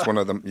telling you. It's one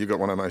of them. You've got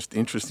one of the most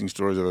interesting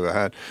stories I've ever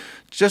had.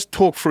 Just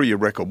talk through your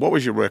record. What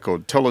was your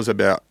record? Tell us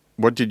about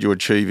what did you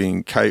achieve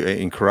in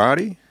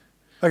karate?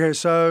 Okay,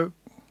 so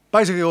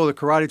basically all the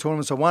karate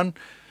tournaments I won.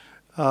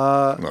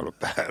 Not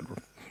bad.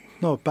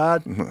 Not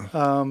bad.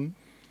 In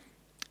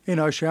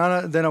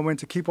Oceania. Then I went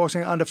to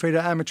kickboxing, undefeated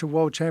amateur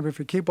world champion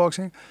for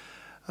kickboxing.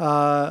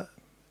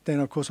 Then,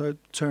 of course, I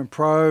turned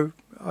pro,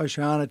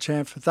 Oceania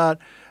champ for that.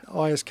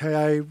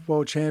 ISKA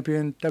world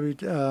champion,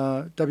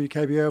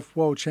 WKBF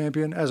world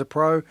champion as a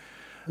pro.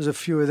 There's a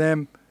few of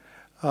them.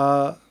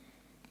 I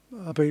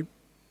beat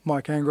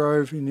Mike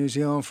Angrove in New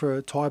Zealand for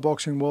a Thai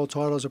boxing world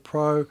title as a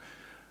pro.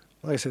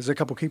 Like I said, there's a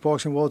couple of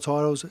kickboxing world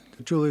titles.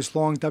 Julius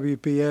Long,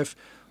 WBF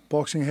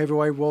boxing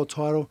heavyweight world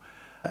title.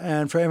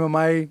 And for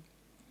MMA,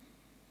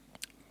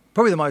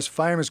 probably the most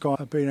famous guy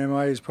I've been in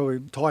MMA is probably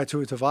Tai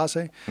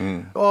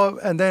Tuivasa-Tavase. Oh,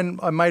 and then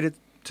I made it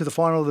to the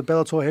final of the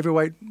Bellator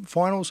heavyweight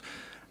finals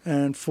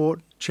and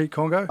fought Cheat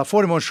Congo. I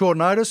fought him on short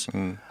notice.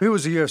 He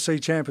was the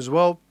UFC champ as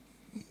well.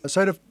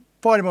 So to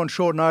fight him on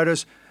short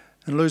notice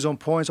and lose on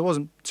points, I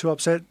wasn't too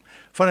upset.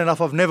 Funny enough,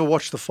 I've never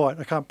watched the fight.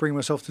 I can't bring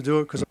myself to do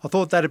it because I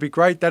thought that'd be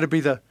great. That'd be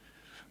the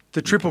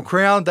triple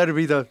crown. That'd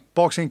be the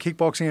boxing,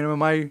 kickboxing, and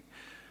MMA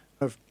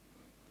of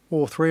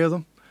all three of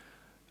them.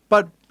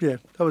 But yeah,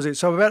 that was it.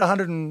 So about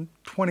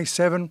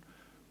 127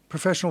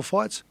 professional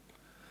fights.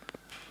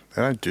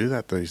 They don't do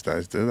that these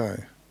days, do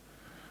they?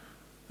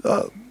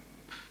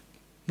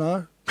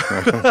 No.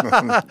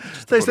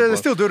 They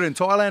still do it in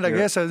Thailand, I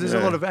guess. So there's a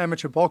lot of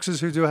amateur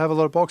boxers who do have a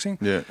lot of boxing.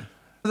 Yeah.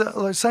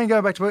 Like saying,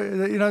 going back to,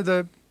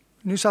 the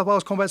New South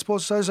Wales Combat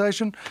Sports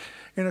Association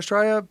in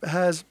Australia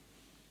has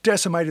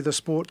decimated the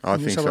sport. I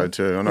think so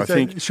too, and I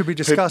think it should be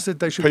discussed.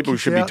 People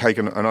should be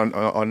taken, and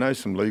I know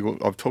some legal.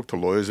 I've talked to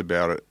lawyers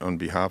about it on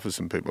behalf of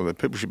some people. That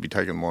people should be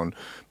taken on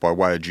by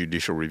way of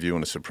judicial review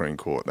in the Supreme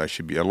Court. They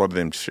should be. A lot of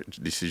them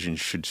decisions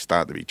should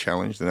start to be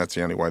challenged, and that's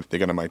the only way they're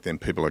going to make them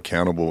people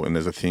accountable. And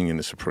there's a thing in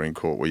the Supreme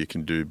Court where you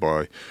can do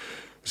by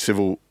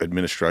civil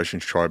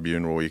administration's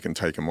tribunal, or you can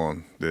take them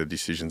on their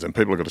decisions, and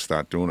people have got to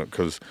start doing it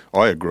because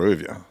I agree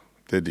with you.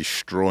 They're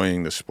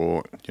destroying the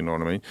sport, you know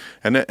what I mean?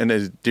 And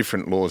there's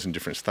different laws in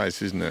different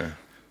states, isn't there?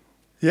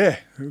 Yeah,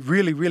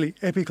 really, really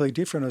epically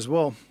different as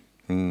well.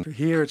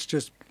 Here it's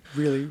just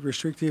really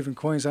restrictive. In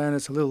Queensland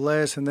it's a little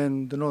less, and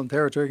then the Northern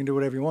Territory can do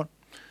whatever you want.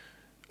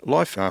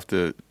 Life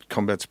after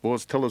combat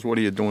sports, tell us, what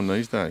are you doing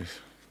these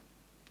days?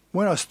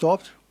 When I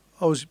stopped,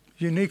 I was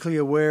uniquely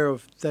aware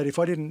of that if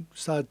I didn't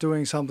start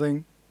doing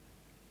something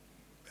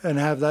and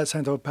have that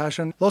sense of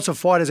passion, lots of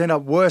fighters end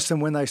up worse than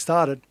when they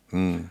started.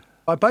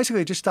 I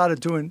basically just started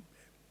doing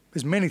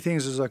as many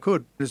things as I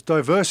could, as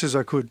diverse as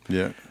I could.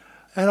 Yeah.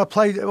 And I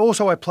played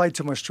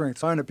to my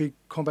strengths. I own a big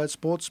combat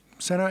sports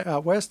centre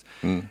out west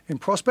in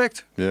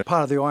Prospect,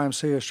 part of the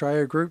IMC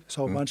Australia group, there's a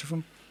whole bunch of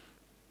them.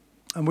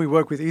 And we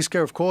work with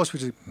ISKA, of course,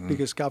 which is the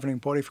biggest governing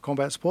body for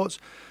combat sports.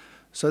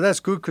 So that's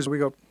good because we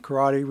got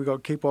karate, we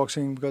got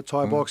kickboxing, we got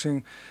Thai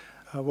boxing.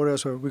 What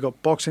else? We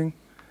got boxing.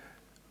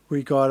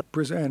 We got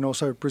and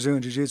also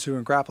Brazilian Jiu-Jitsu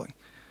and grappling.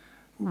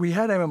 We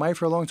had MMA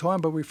for a long time,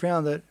 but we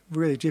found that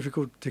really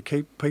difficult to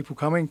keep people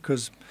coming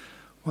because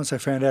once they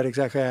found out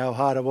exactly how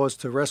hard it was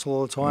to wrestle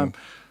all the time,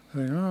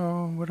 they think,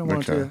 we don't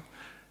want to do that.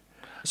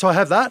 So I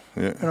have that,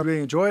 and I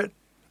really enjoy it.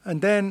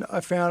 And then I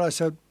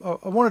said,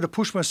 I wanted to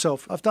push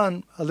myself. I've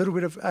done a little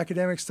bit of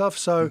academic stuff,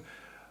 so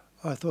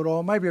I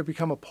thought, maybe I'll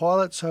become a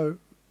pilot. So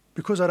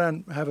because I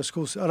don't even have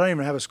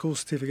a school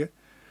certificate,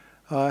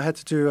 I had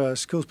to do a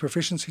skills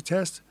proficiency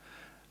test.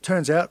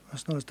 Turns out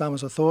it's not as dumb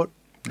as I thought.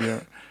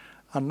 Yeah.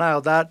 I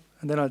nailed that,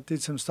 and then I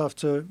did some stuff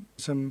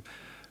some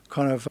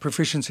kind of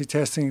proficiency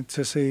testing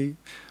to see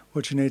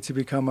what you need to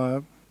become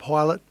a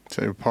pilot.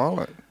 So you're a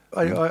pilot?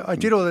 I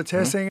did all the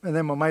testing, and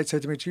then my mate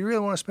said to me, do you really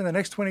want to spend the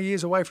next 20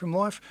 years away from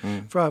life,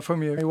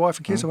 from your wife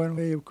and kids? I went,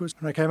 yeah, of course.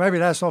 Okay, maybe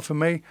that's not for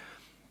me.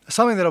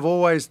 Something that I've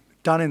always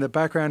done in the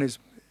background is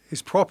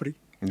property.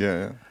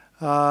 Yeah.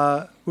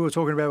 We were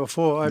talking about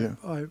before.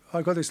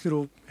 I got this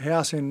little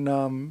house this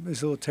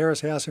little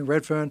terrace house in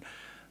Redfern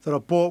that I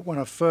bought when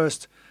I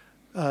first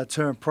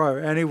turned pro,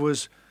 and it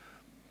was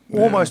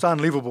almost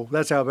unlivable.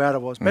 That's how bad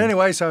it was. But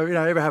anyway, so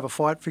ever have a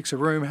fight, fix a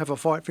room,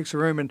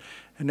 and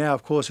now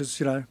of course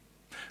it's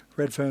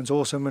Redfern's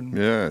awesome. And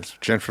yeah, it's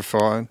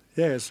gentrified.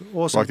 yeah, it's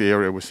awesome. Like the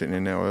area we're sitting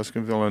in now,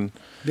 Erskineville. And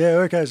yeah,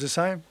 Urquhart's the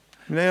same.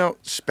 now,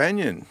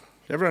 Spanion.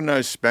 Everyone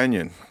knows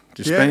Spanion.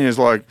 The Yeah. Spanion's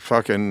like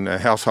fucking a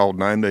household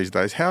name these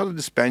days. How did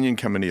the Spanion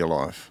come into your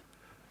life?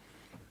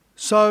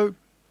 So,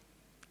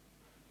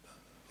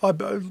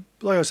 like I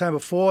was saying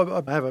before,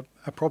 I have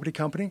a property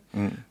company.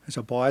 It's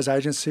a buyer's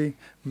agency,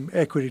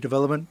 equity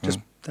development. Just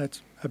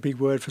that's a big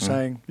word for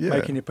saying Yeah.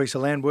 making your piece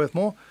of land worth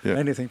more. Yeah.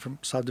 Anything from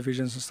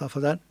subdivisions and stuff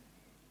like that.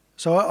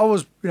 So I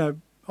was,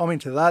 I'm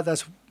into that.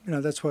 That's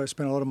where I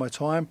spent a lot of my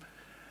time.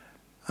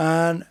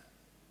 And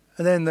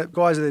then the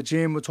guys at the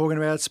gym were talking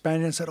about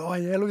Spaniard and said, oh,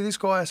 yeah, look at this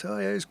guy. I said, oh,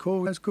 yeah, he's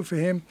cool. That's good for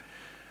him.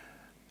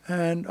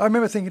 And I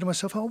remember thinking to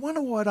myself, I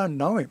wonder why I don't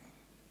know him.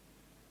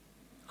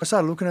 I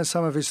started looking at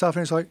some of his stuff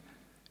and it's like,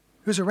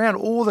 he was around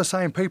all the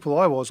same people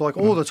I was, like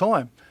all the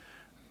time.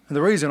 And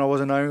the reason I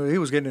wasn't knowing, he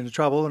was getting into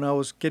trouble and I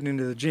was getting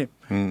into the gym.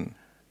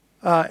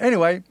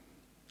 Anyway,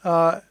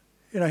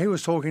 he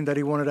was talking that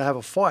he wanted to have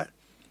a fight.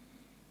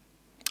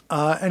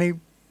 And he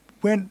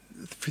went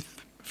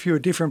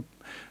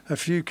a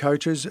few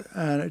coaches,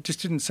 and it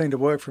just didn't seem to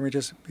work for me.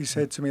 He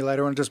said to me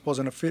later on, it just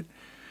wasn't a fit.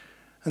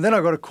 And then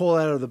I got a call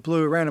out of the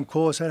blue, a random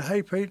call. I said,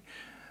 hey, Pete,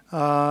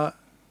 I'm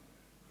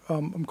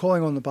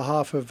calling on the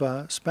behalf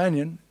of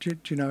Spanion. Do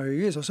you know who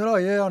he is? I said, oh,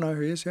 yeah, I know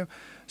who he is. Yeah.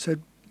 I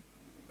said,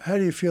 how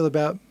do you feel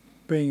about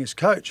being his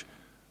coach?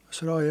 I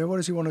said, oh, yeah, what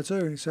does he want to do?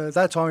 And he said, at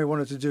that time, he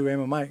wanted to do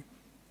MMA.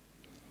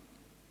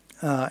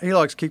 He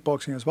likes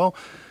kickboxing as well.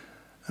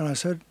 And I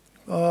said,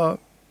 let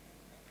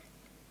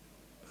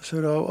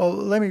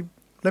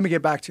me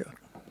get back to you.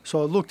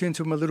 So I looked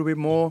into him a little bit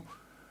more,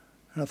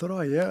 and I thought,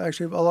 oh, yeah,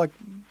 actually, I like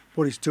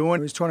what he's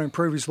doing. He's trying to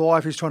improve his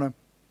life. He's trying to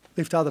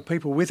lift other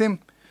people with him.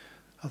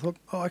 I thought,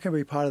 oh, I can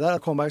be part of that. I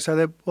called him back and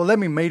said, well, let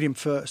me meet him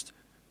first.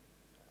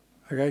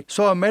 Okay.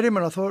 So I met him,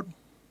 and I thought,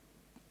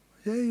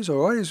 yeah, he's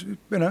all right.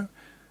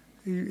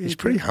 He's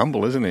pretty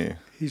humble, isn't he?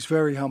 He's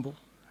very humble.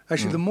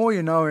 Actually, the more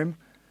you know him,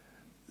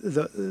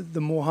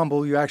 the more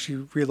humble you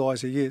actually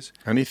realise he is.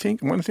 And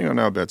one thing I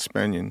know about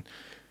Spanion,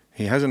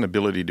 he has an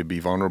ability to be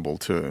vulnerable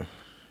too.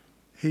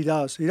 He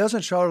does. He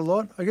doesn't show it a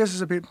lot. I guess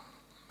it's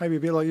maybe a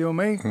bit like you and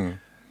me.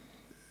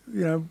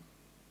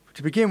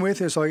 To begin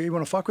with, it's like, you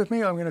want to fuck with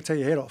me? I'm going to tear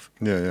your head off.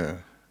 Yeah,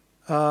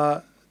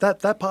 yeah.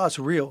 That part's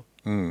real.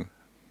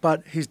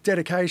 But his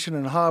dedication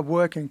and hard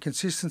work and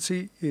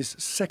consistency is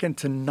second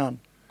to none.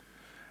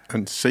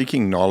 And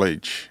seeking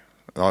knowledge,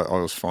 I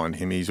always find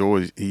him. He's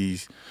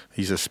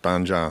a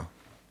sponger.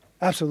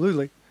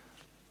 Absolutely.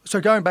 So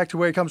going back to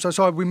where he comes,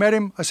 so we met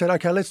him. I said,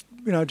 okay, let's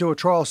do a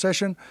trial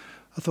session.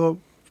 I thought,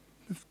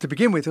 to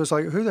begin with, it was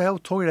like, who the hell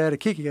taught you how to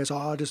kick? He goes,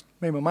 oh, just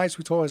me and my mates,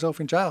 we taught ourselves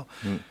in jail.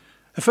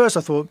 At first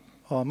I thought,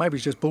 oh, maybe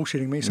he's just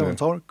bullshitting me. Someone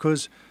told him,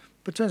 but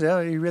it turns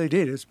out he really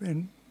did.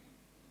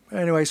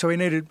 Anyway, so he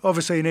needed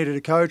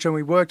a coach, and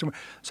we worked. And I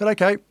said,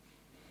 okay.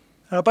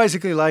 And I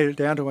basically laid it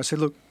down to him. I said,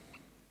 look,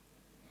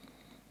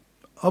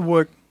 I've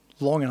worked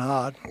long and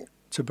hard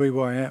to be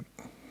where I am.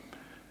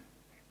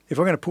 If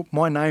I'm going to put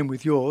my name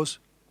with yours,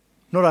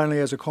 not only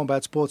as a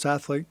combat sports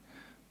athlete,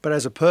 but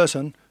as a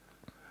person,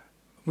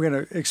 we're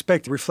going to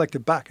expect to reflect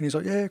it back. And he's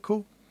like, yeah,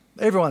 cool.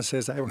 Everyone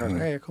says that. Everyone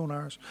goes, yeah, cool, no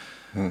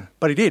worries.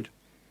 But he did.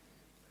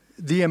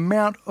 The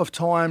amount of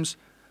times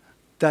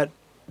that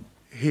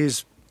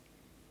he's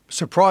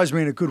surprised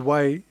me in a good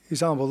way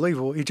is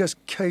unbelievable. He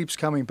just keeps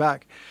coming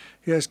back.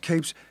 He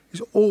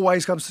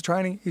always comes to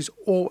training.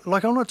 I'm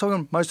not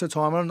talking most of the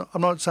time.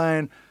 I'm not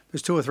saying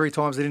there's 2 or 3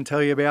 times they didn't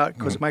tell you about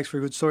because it makes for a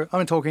good story.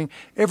 I'm talking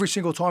every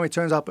single time he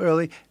turns up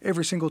early,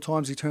 every single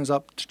time he turns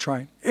up to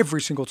train,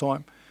 every single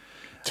time.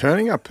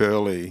 Turning up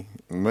early,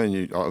 I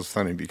was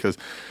funny because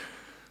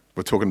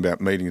we're talking about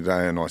meeting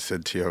today, and I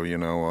said to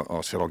you,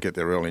 I said, I'll get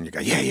there early, and you go,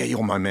 yeah,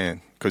 you're my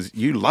man, because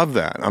you love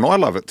that, and I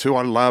love it too.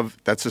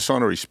 That's a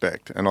sign of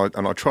respect, and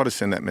I try to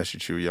send that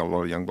message to a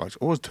lot of young blokes.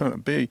 Always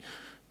be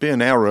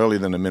an hour early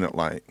than a minute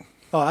late.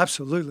 Oh,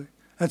 absolutely.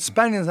 And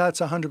Spaniard, that's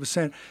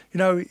 100%.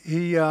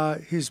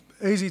 He's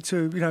easy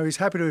to, he's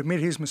happy to admit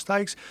his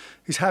mistakes.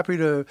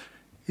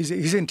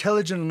 He's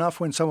intelligent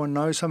enough when someone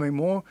knows something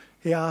more.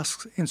 He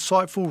asks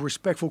insightful,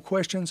 respectful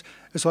questions.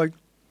 It's like,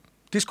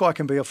 this guy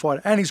can be a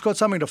fighter, and he's got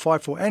something to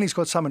fight for, and he's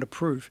got something to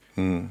prove.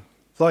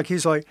 Like,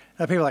 he's like,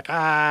 people are like,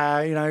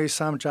 he's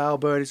some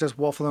jailbird, he's just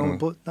waffling on.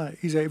 But no,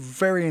 he's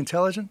very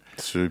intelligent.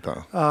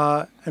 Super.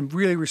 And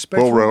really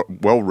respectful.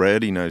 Well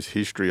read, he knows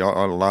history.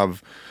 I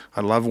love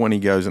when he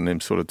goes and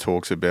then sort of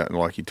talks about,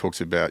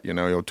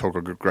 he'll talk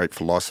a great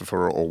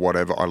philosopher or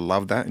whatever. I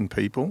love that in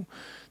people,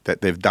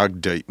 that they've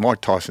dug deep. Mike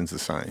Tyson's the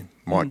same.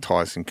 Mike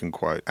Tyson can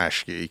quote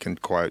Ashki, he can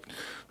quote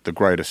the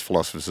greatest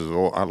philosophers of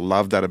all. I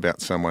love that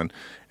about someone.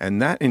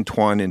 And that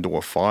entwined into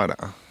a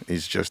fighter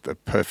is just a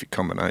perfect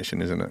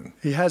combination, isn't it?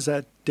 He has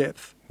that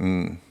depth.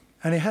 And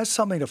he has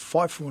something to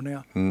fight for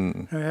now.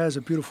 He has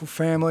a beautiful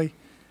family.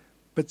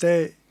 But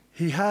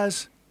he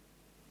has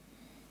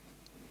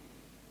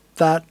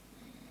that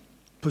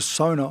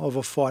persona of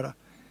a fighter.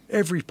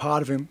 Every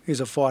part of him is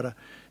a fighter.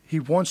 He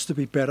wants to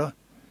be better.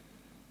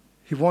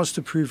 He wants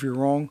to prove you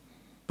wrong,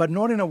 but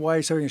not in a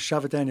way so he can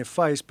shove it down your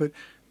face, but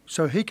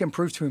so he can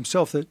prove to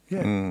himself that,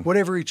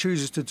 whatever he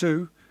chooses to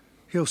do,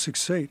 he'll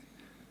succeed.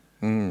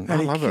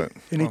 I love it.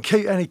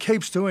 And he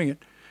keeps doing it.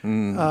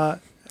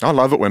 I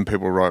love it when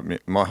people write me.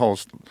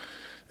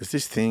 There's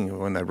this thing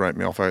when they wrote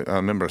me off. I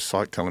remember a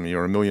psych telling me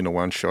you're 1,000,000 to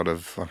 1 shot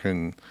of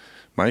fucking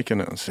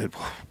making it. I said,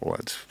 well,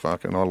 that's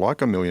fucking, I like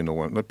 1,000,000 to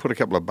 1. They put a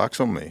couple of bucks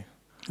on me.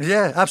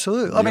 Yeah,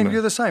 absolutely. I mean,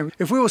 you're the same.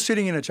 If we were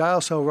sitting in a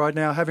jail cell right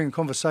now having a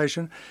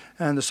conversation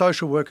and the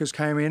social workers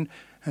came in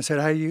and said,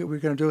 hey, we're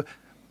going to do it,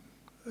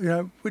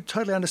 we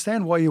totally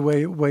understand why you're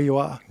where you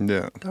are.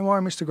 Yeah. Don't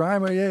worry, Mr.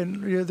 Graham.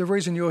 The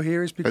reason you're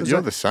here is because... But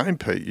you're the same,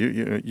 Pete.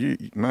 You,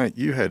 mate,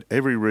 you had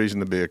every reason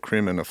to be a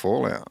crim and a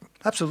fallout.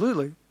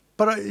 Absolutely.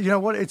 But you know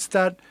what? It's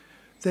that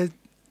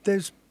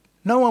there's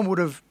no one would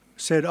have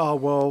said, oh,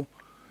 well,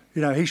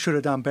 he should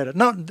have done better.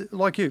 Not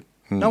like you.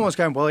 No one's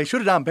going, well, he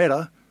should have done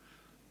better.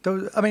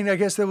 I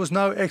guess there was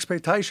no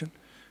expectation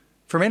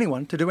from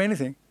anyone to do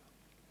anything.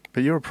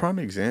 But you're a prime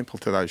example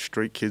to those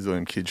street kids or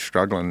them kids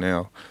struggling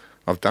now.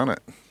 I've done it.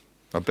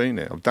 I've been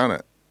there. I've done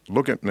it.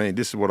 Look at me.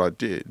 This is what I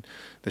did.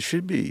 There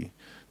should be...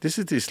 This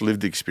is this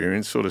lived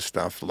experience sort of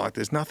stuff. Like,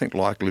 there's nothing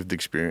like lived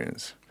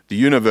experience. The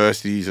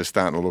universities are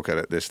starting to look at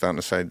it. They're starting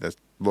to say that,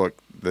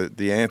 look,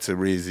 the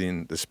answer is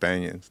in the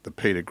Spaniards, the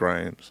Peter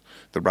Grahams,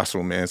 the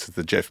Russell Mansons,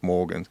 the Jeff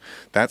Morgans.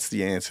 That's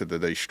the answer to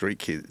these street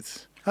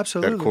kids.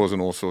 Absolutely. That are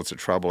causing all sorts of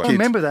trouble. I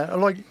remember that.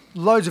 Like,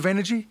 loads of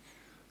energy.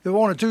 They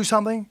want to do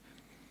something.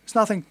 There's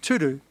nothing to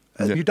do.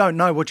 Yeah. You don't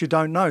know what you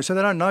don't know. So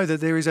they don't know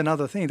that there is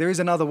another thing. There is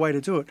another way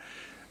to do it.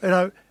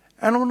 And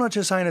I'm not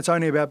just saying it's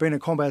only about being a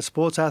combat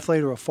sports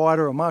athlete or a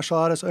fighter or a martial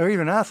artist or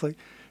even an athlete.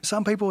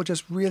 Some people are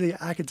just really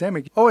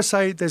academic. I always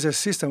say there's a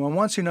system, and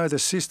once you know the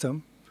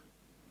system,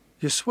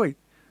 you're sweet.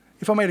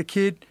 If I meet a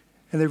kid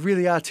and they're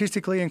really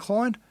artistically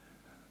inclined,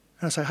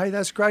 and I say, hey,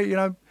 that's great,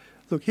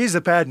 look, here's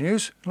the bad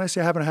news. Unless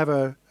you happen to have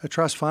a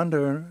trust fund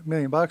or $1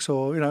 million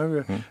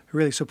or, a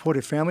really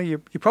supportive family, you're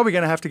probably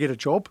going to have to get a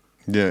job.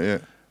 Yeah.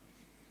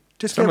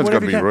 Just someone's got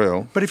to be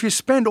real. But if you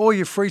spend all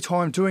your free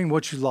time doing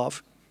what you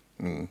love,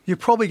 you're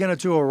probably going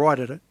to do all right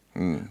at it.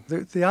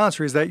 The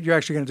answer is that you're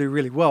actually going to do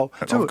really well.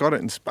 I've got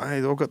it in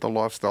spades. I've got the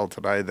lifestyle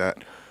today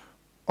that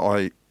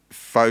I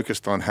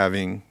focused on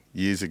having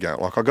years ago.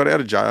 Like, I got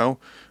out of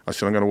jail. I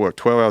said, I'm going to work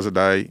 12 hours a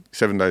day,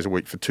 7 days a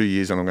week for 2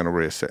 years, and I'm going to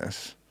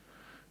reassess.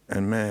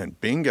 And man,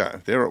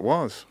 bingo, there it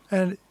was.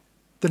 And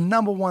the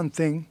number one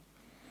thing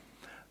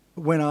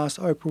when asked,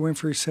 Oprah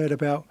Winfrey said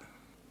about,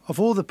 of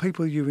all the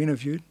people you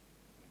interviewed,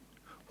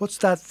 what's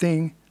that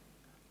thing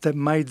that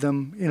made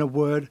them, in a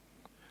word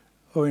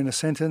or in a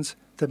sentence,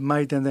 that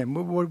made them them?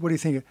 What do you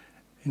think?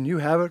 And you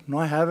have it, and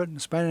I have it,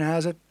 and Spain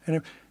has it.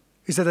 And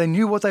is that they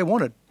knew what they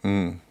wanted.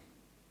 You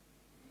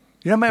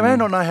may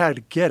not know how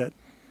to get it,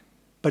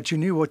 but you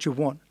knew what you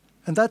want.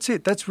 And that's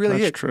it. That's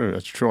really it.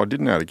 That's true. I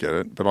didn't know how to get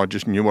it, but I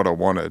just knew what I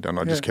wanted, and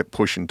I just kept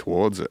pushing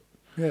towards it.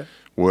 Yeah.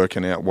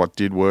 Working out what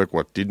did work,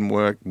 what didn't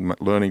work,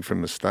 learning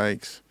from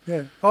mistakes.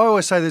 Yeah. I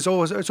always say it's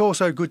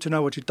also good to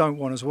know what you don't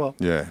want as well.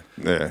 Yeah.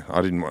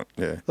 I didn't want,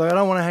 Like, I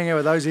don't want to hang out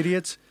with those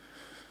idiots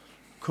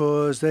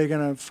because they're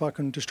going to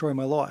fucking destroy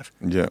my life.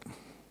 Yeah.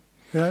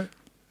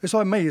 It's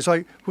like me. It's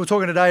like we were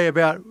talking today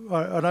about,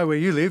 I know where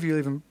you live. You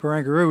live in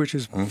Barangaroo, which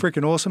is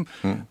freaking awesome.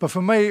 But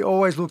for me, I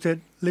always looked at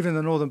living in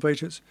the Northern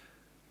Beaches.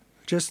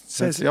 Just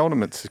says, that's the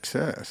ultimate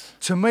success.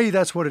 To me,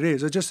 that's what it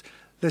is.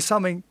 There's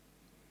something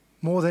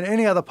more than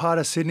any other part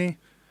of Sydney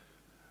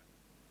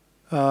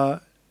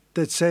that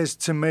says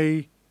to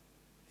me,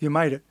 you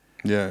made it.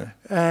 Yeah.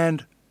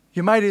 And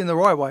you made it in the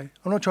right way.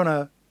 I'm not trying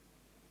to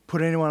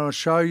put anyone on a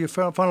show. You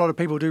find a lot of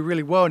people do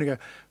really well and you go,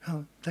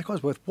 oh, that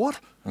guy's worth what?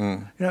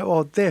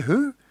 Or they're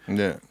who?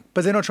 Yeah.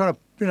 But they're not trying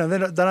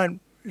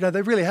to,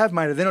 they really have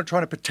made it. They're not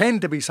trying to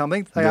pretend to be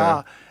something. They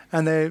are.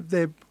 And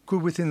they're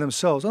good within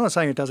themselves. I'm not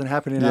saying it doesn't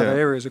happen in other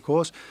areas, of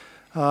course.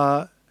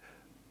 But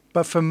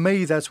for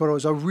me, that's what it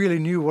was. I really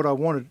knew what I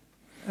wanted.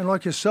 And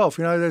like yourself,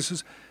 there's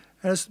this,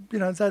 and it's,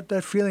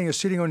 that feeling of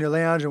sitting on your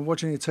lounge and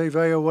watching your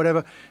TV or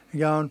whatever and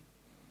going,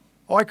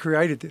 I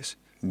created this.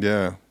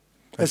 Yeah.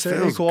 It's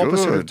the equal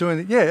opposite of doing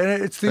it. Yeah,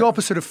 and it's the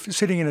opposite of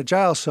sitting in a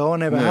jail cell. I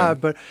never have,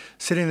 but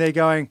sitting there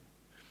going,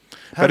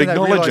 but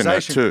acknowledging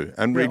it too,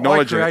 and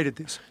acknowledging I created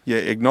this. Yeah,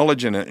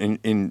 acknowledging it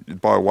in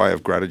by way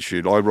of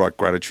gratitude. I write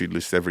gratitude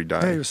lists every day.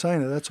 Yeah, you were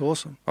saying that. That's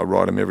awesome. I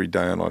write them every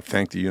day, and I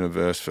thank the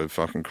universe for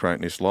fucking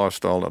creating this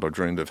lifestyle that I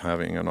dreamed of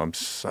having, and I'm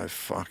so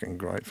fucking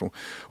grateful.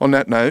 On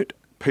that note,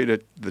 Peter,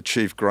 the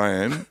Chief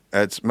Graham,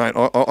 mate,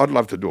 I'd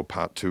love to do a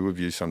part 2 of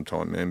you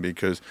sometime, man,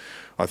 because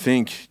I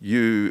think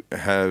you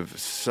have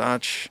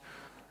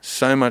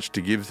so much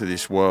to give to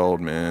this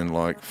world, man.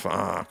 Like,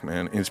 fuck,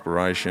 man,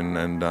 inspiration.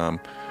 And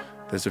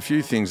there's a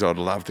few things I'd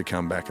love to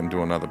come back and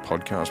do another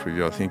podcast with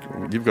you. I think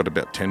you've got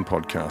about 10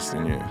 podcasts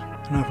in you.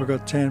 I don't know if I've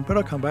got 10, but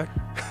I'll come back.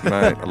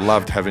 Mate, I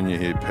loved having you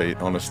here, Pete.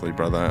 Honestly,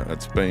 brother,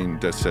 it's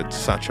been just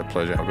such a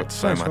pleasure. I've got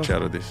so much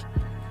out of this.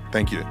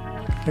 Thank you.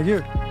 Thank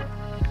you.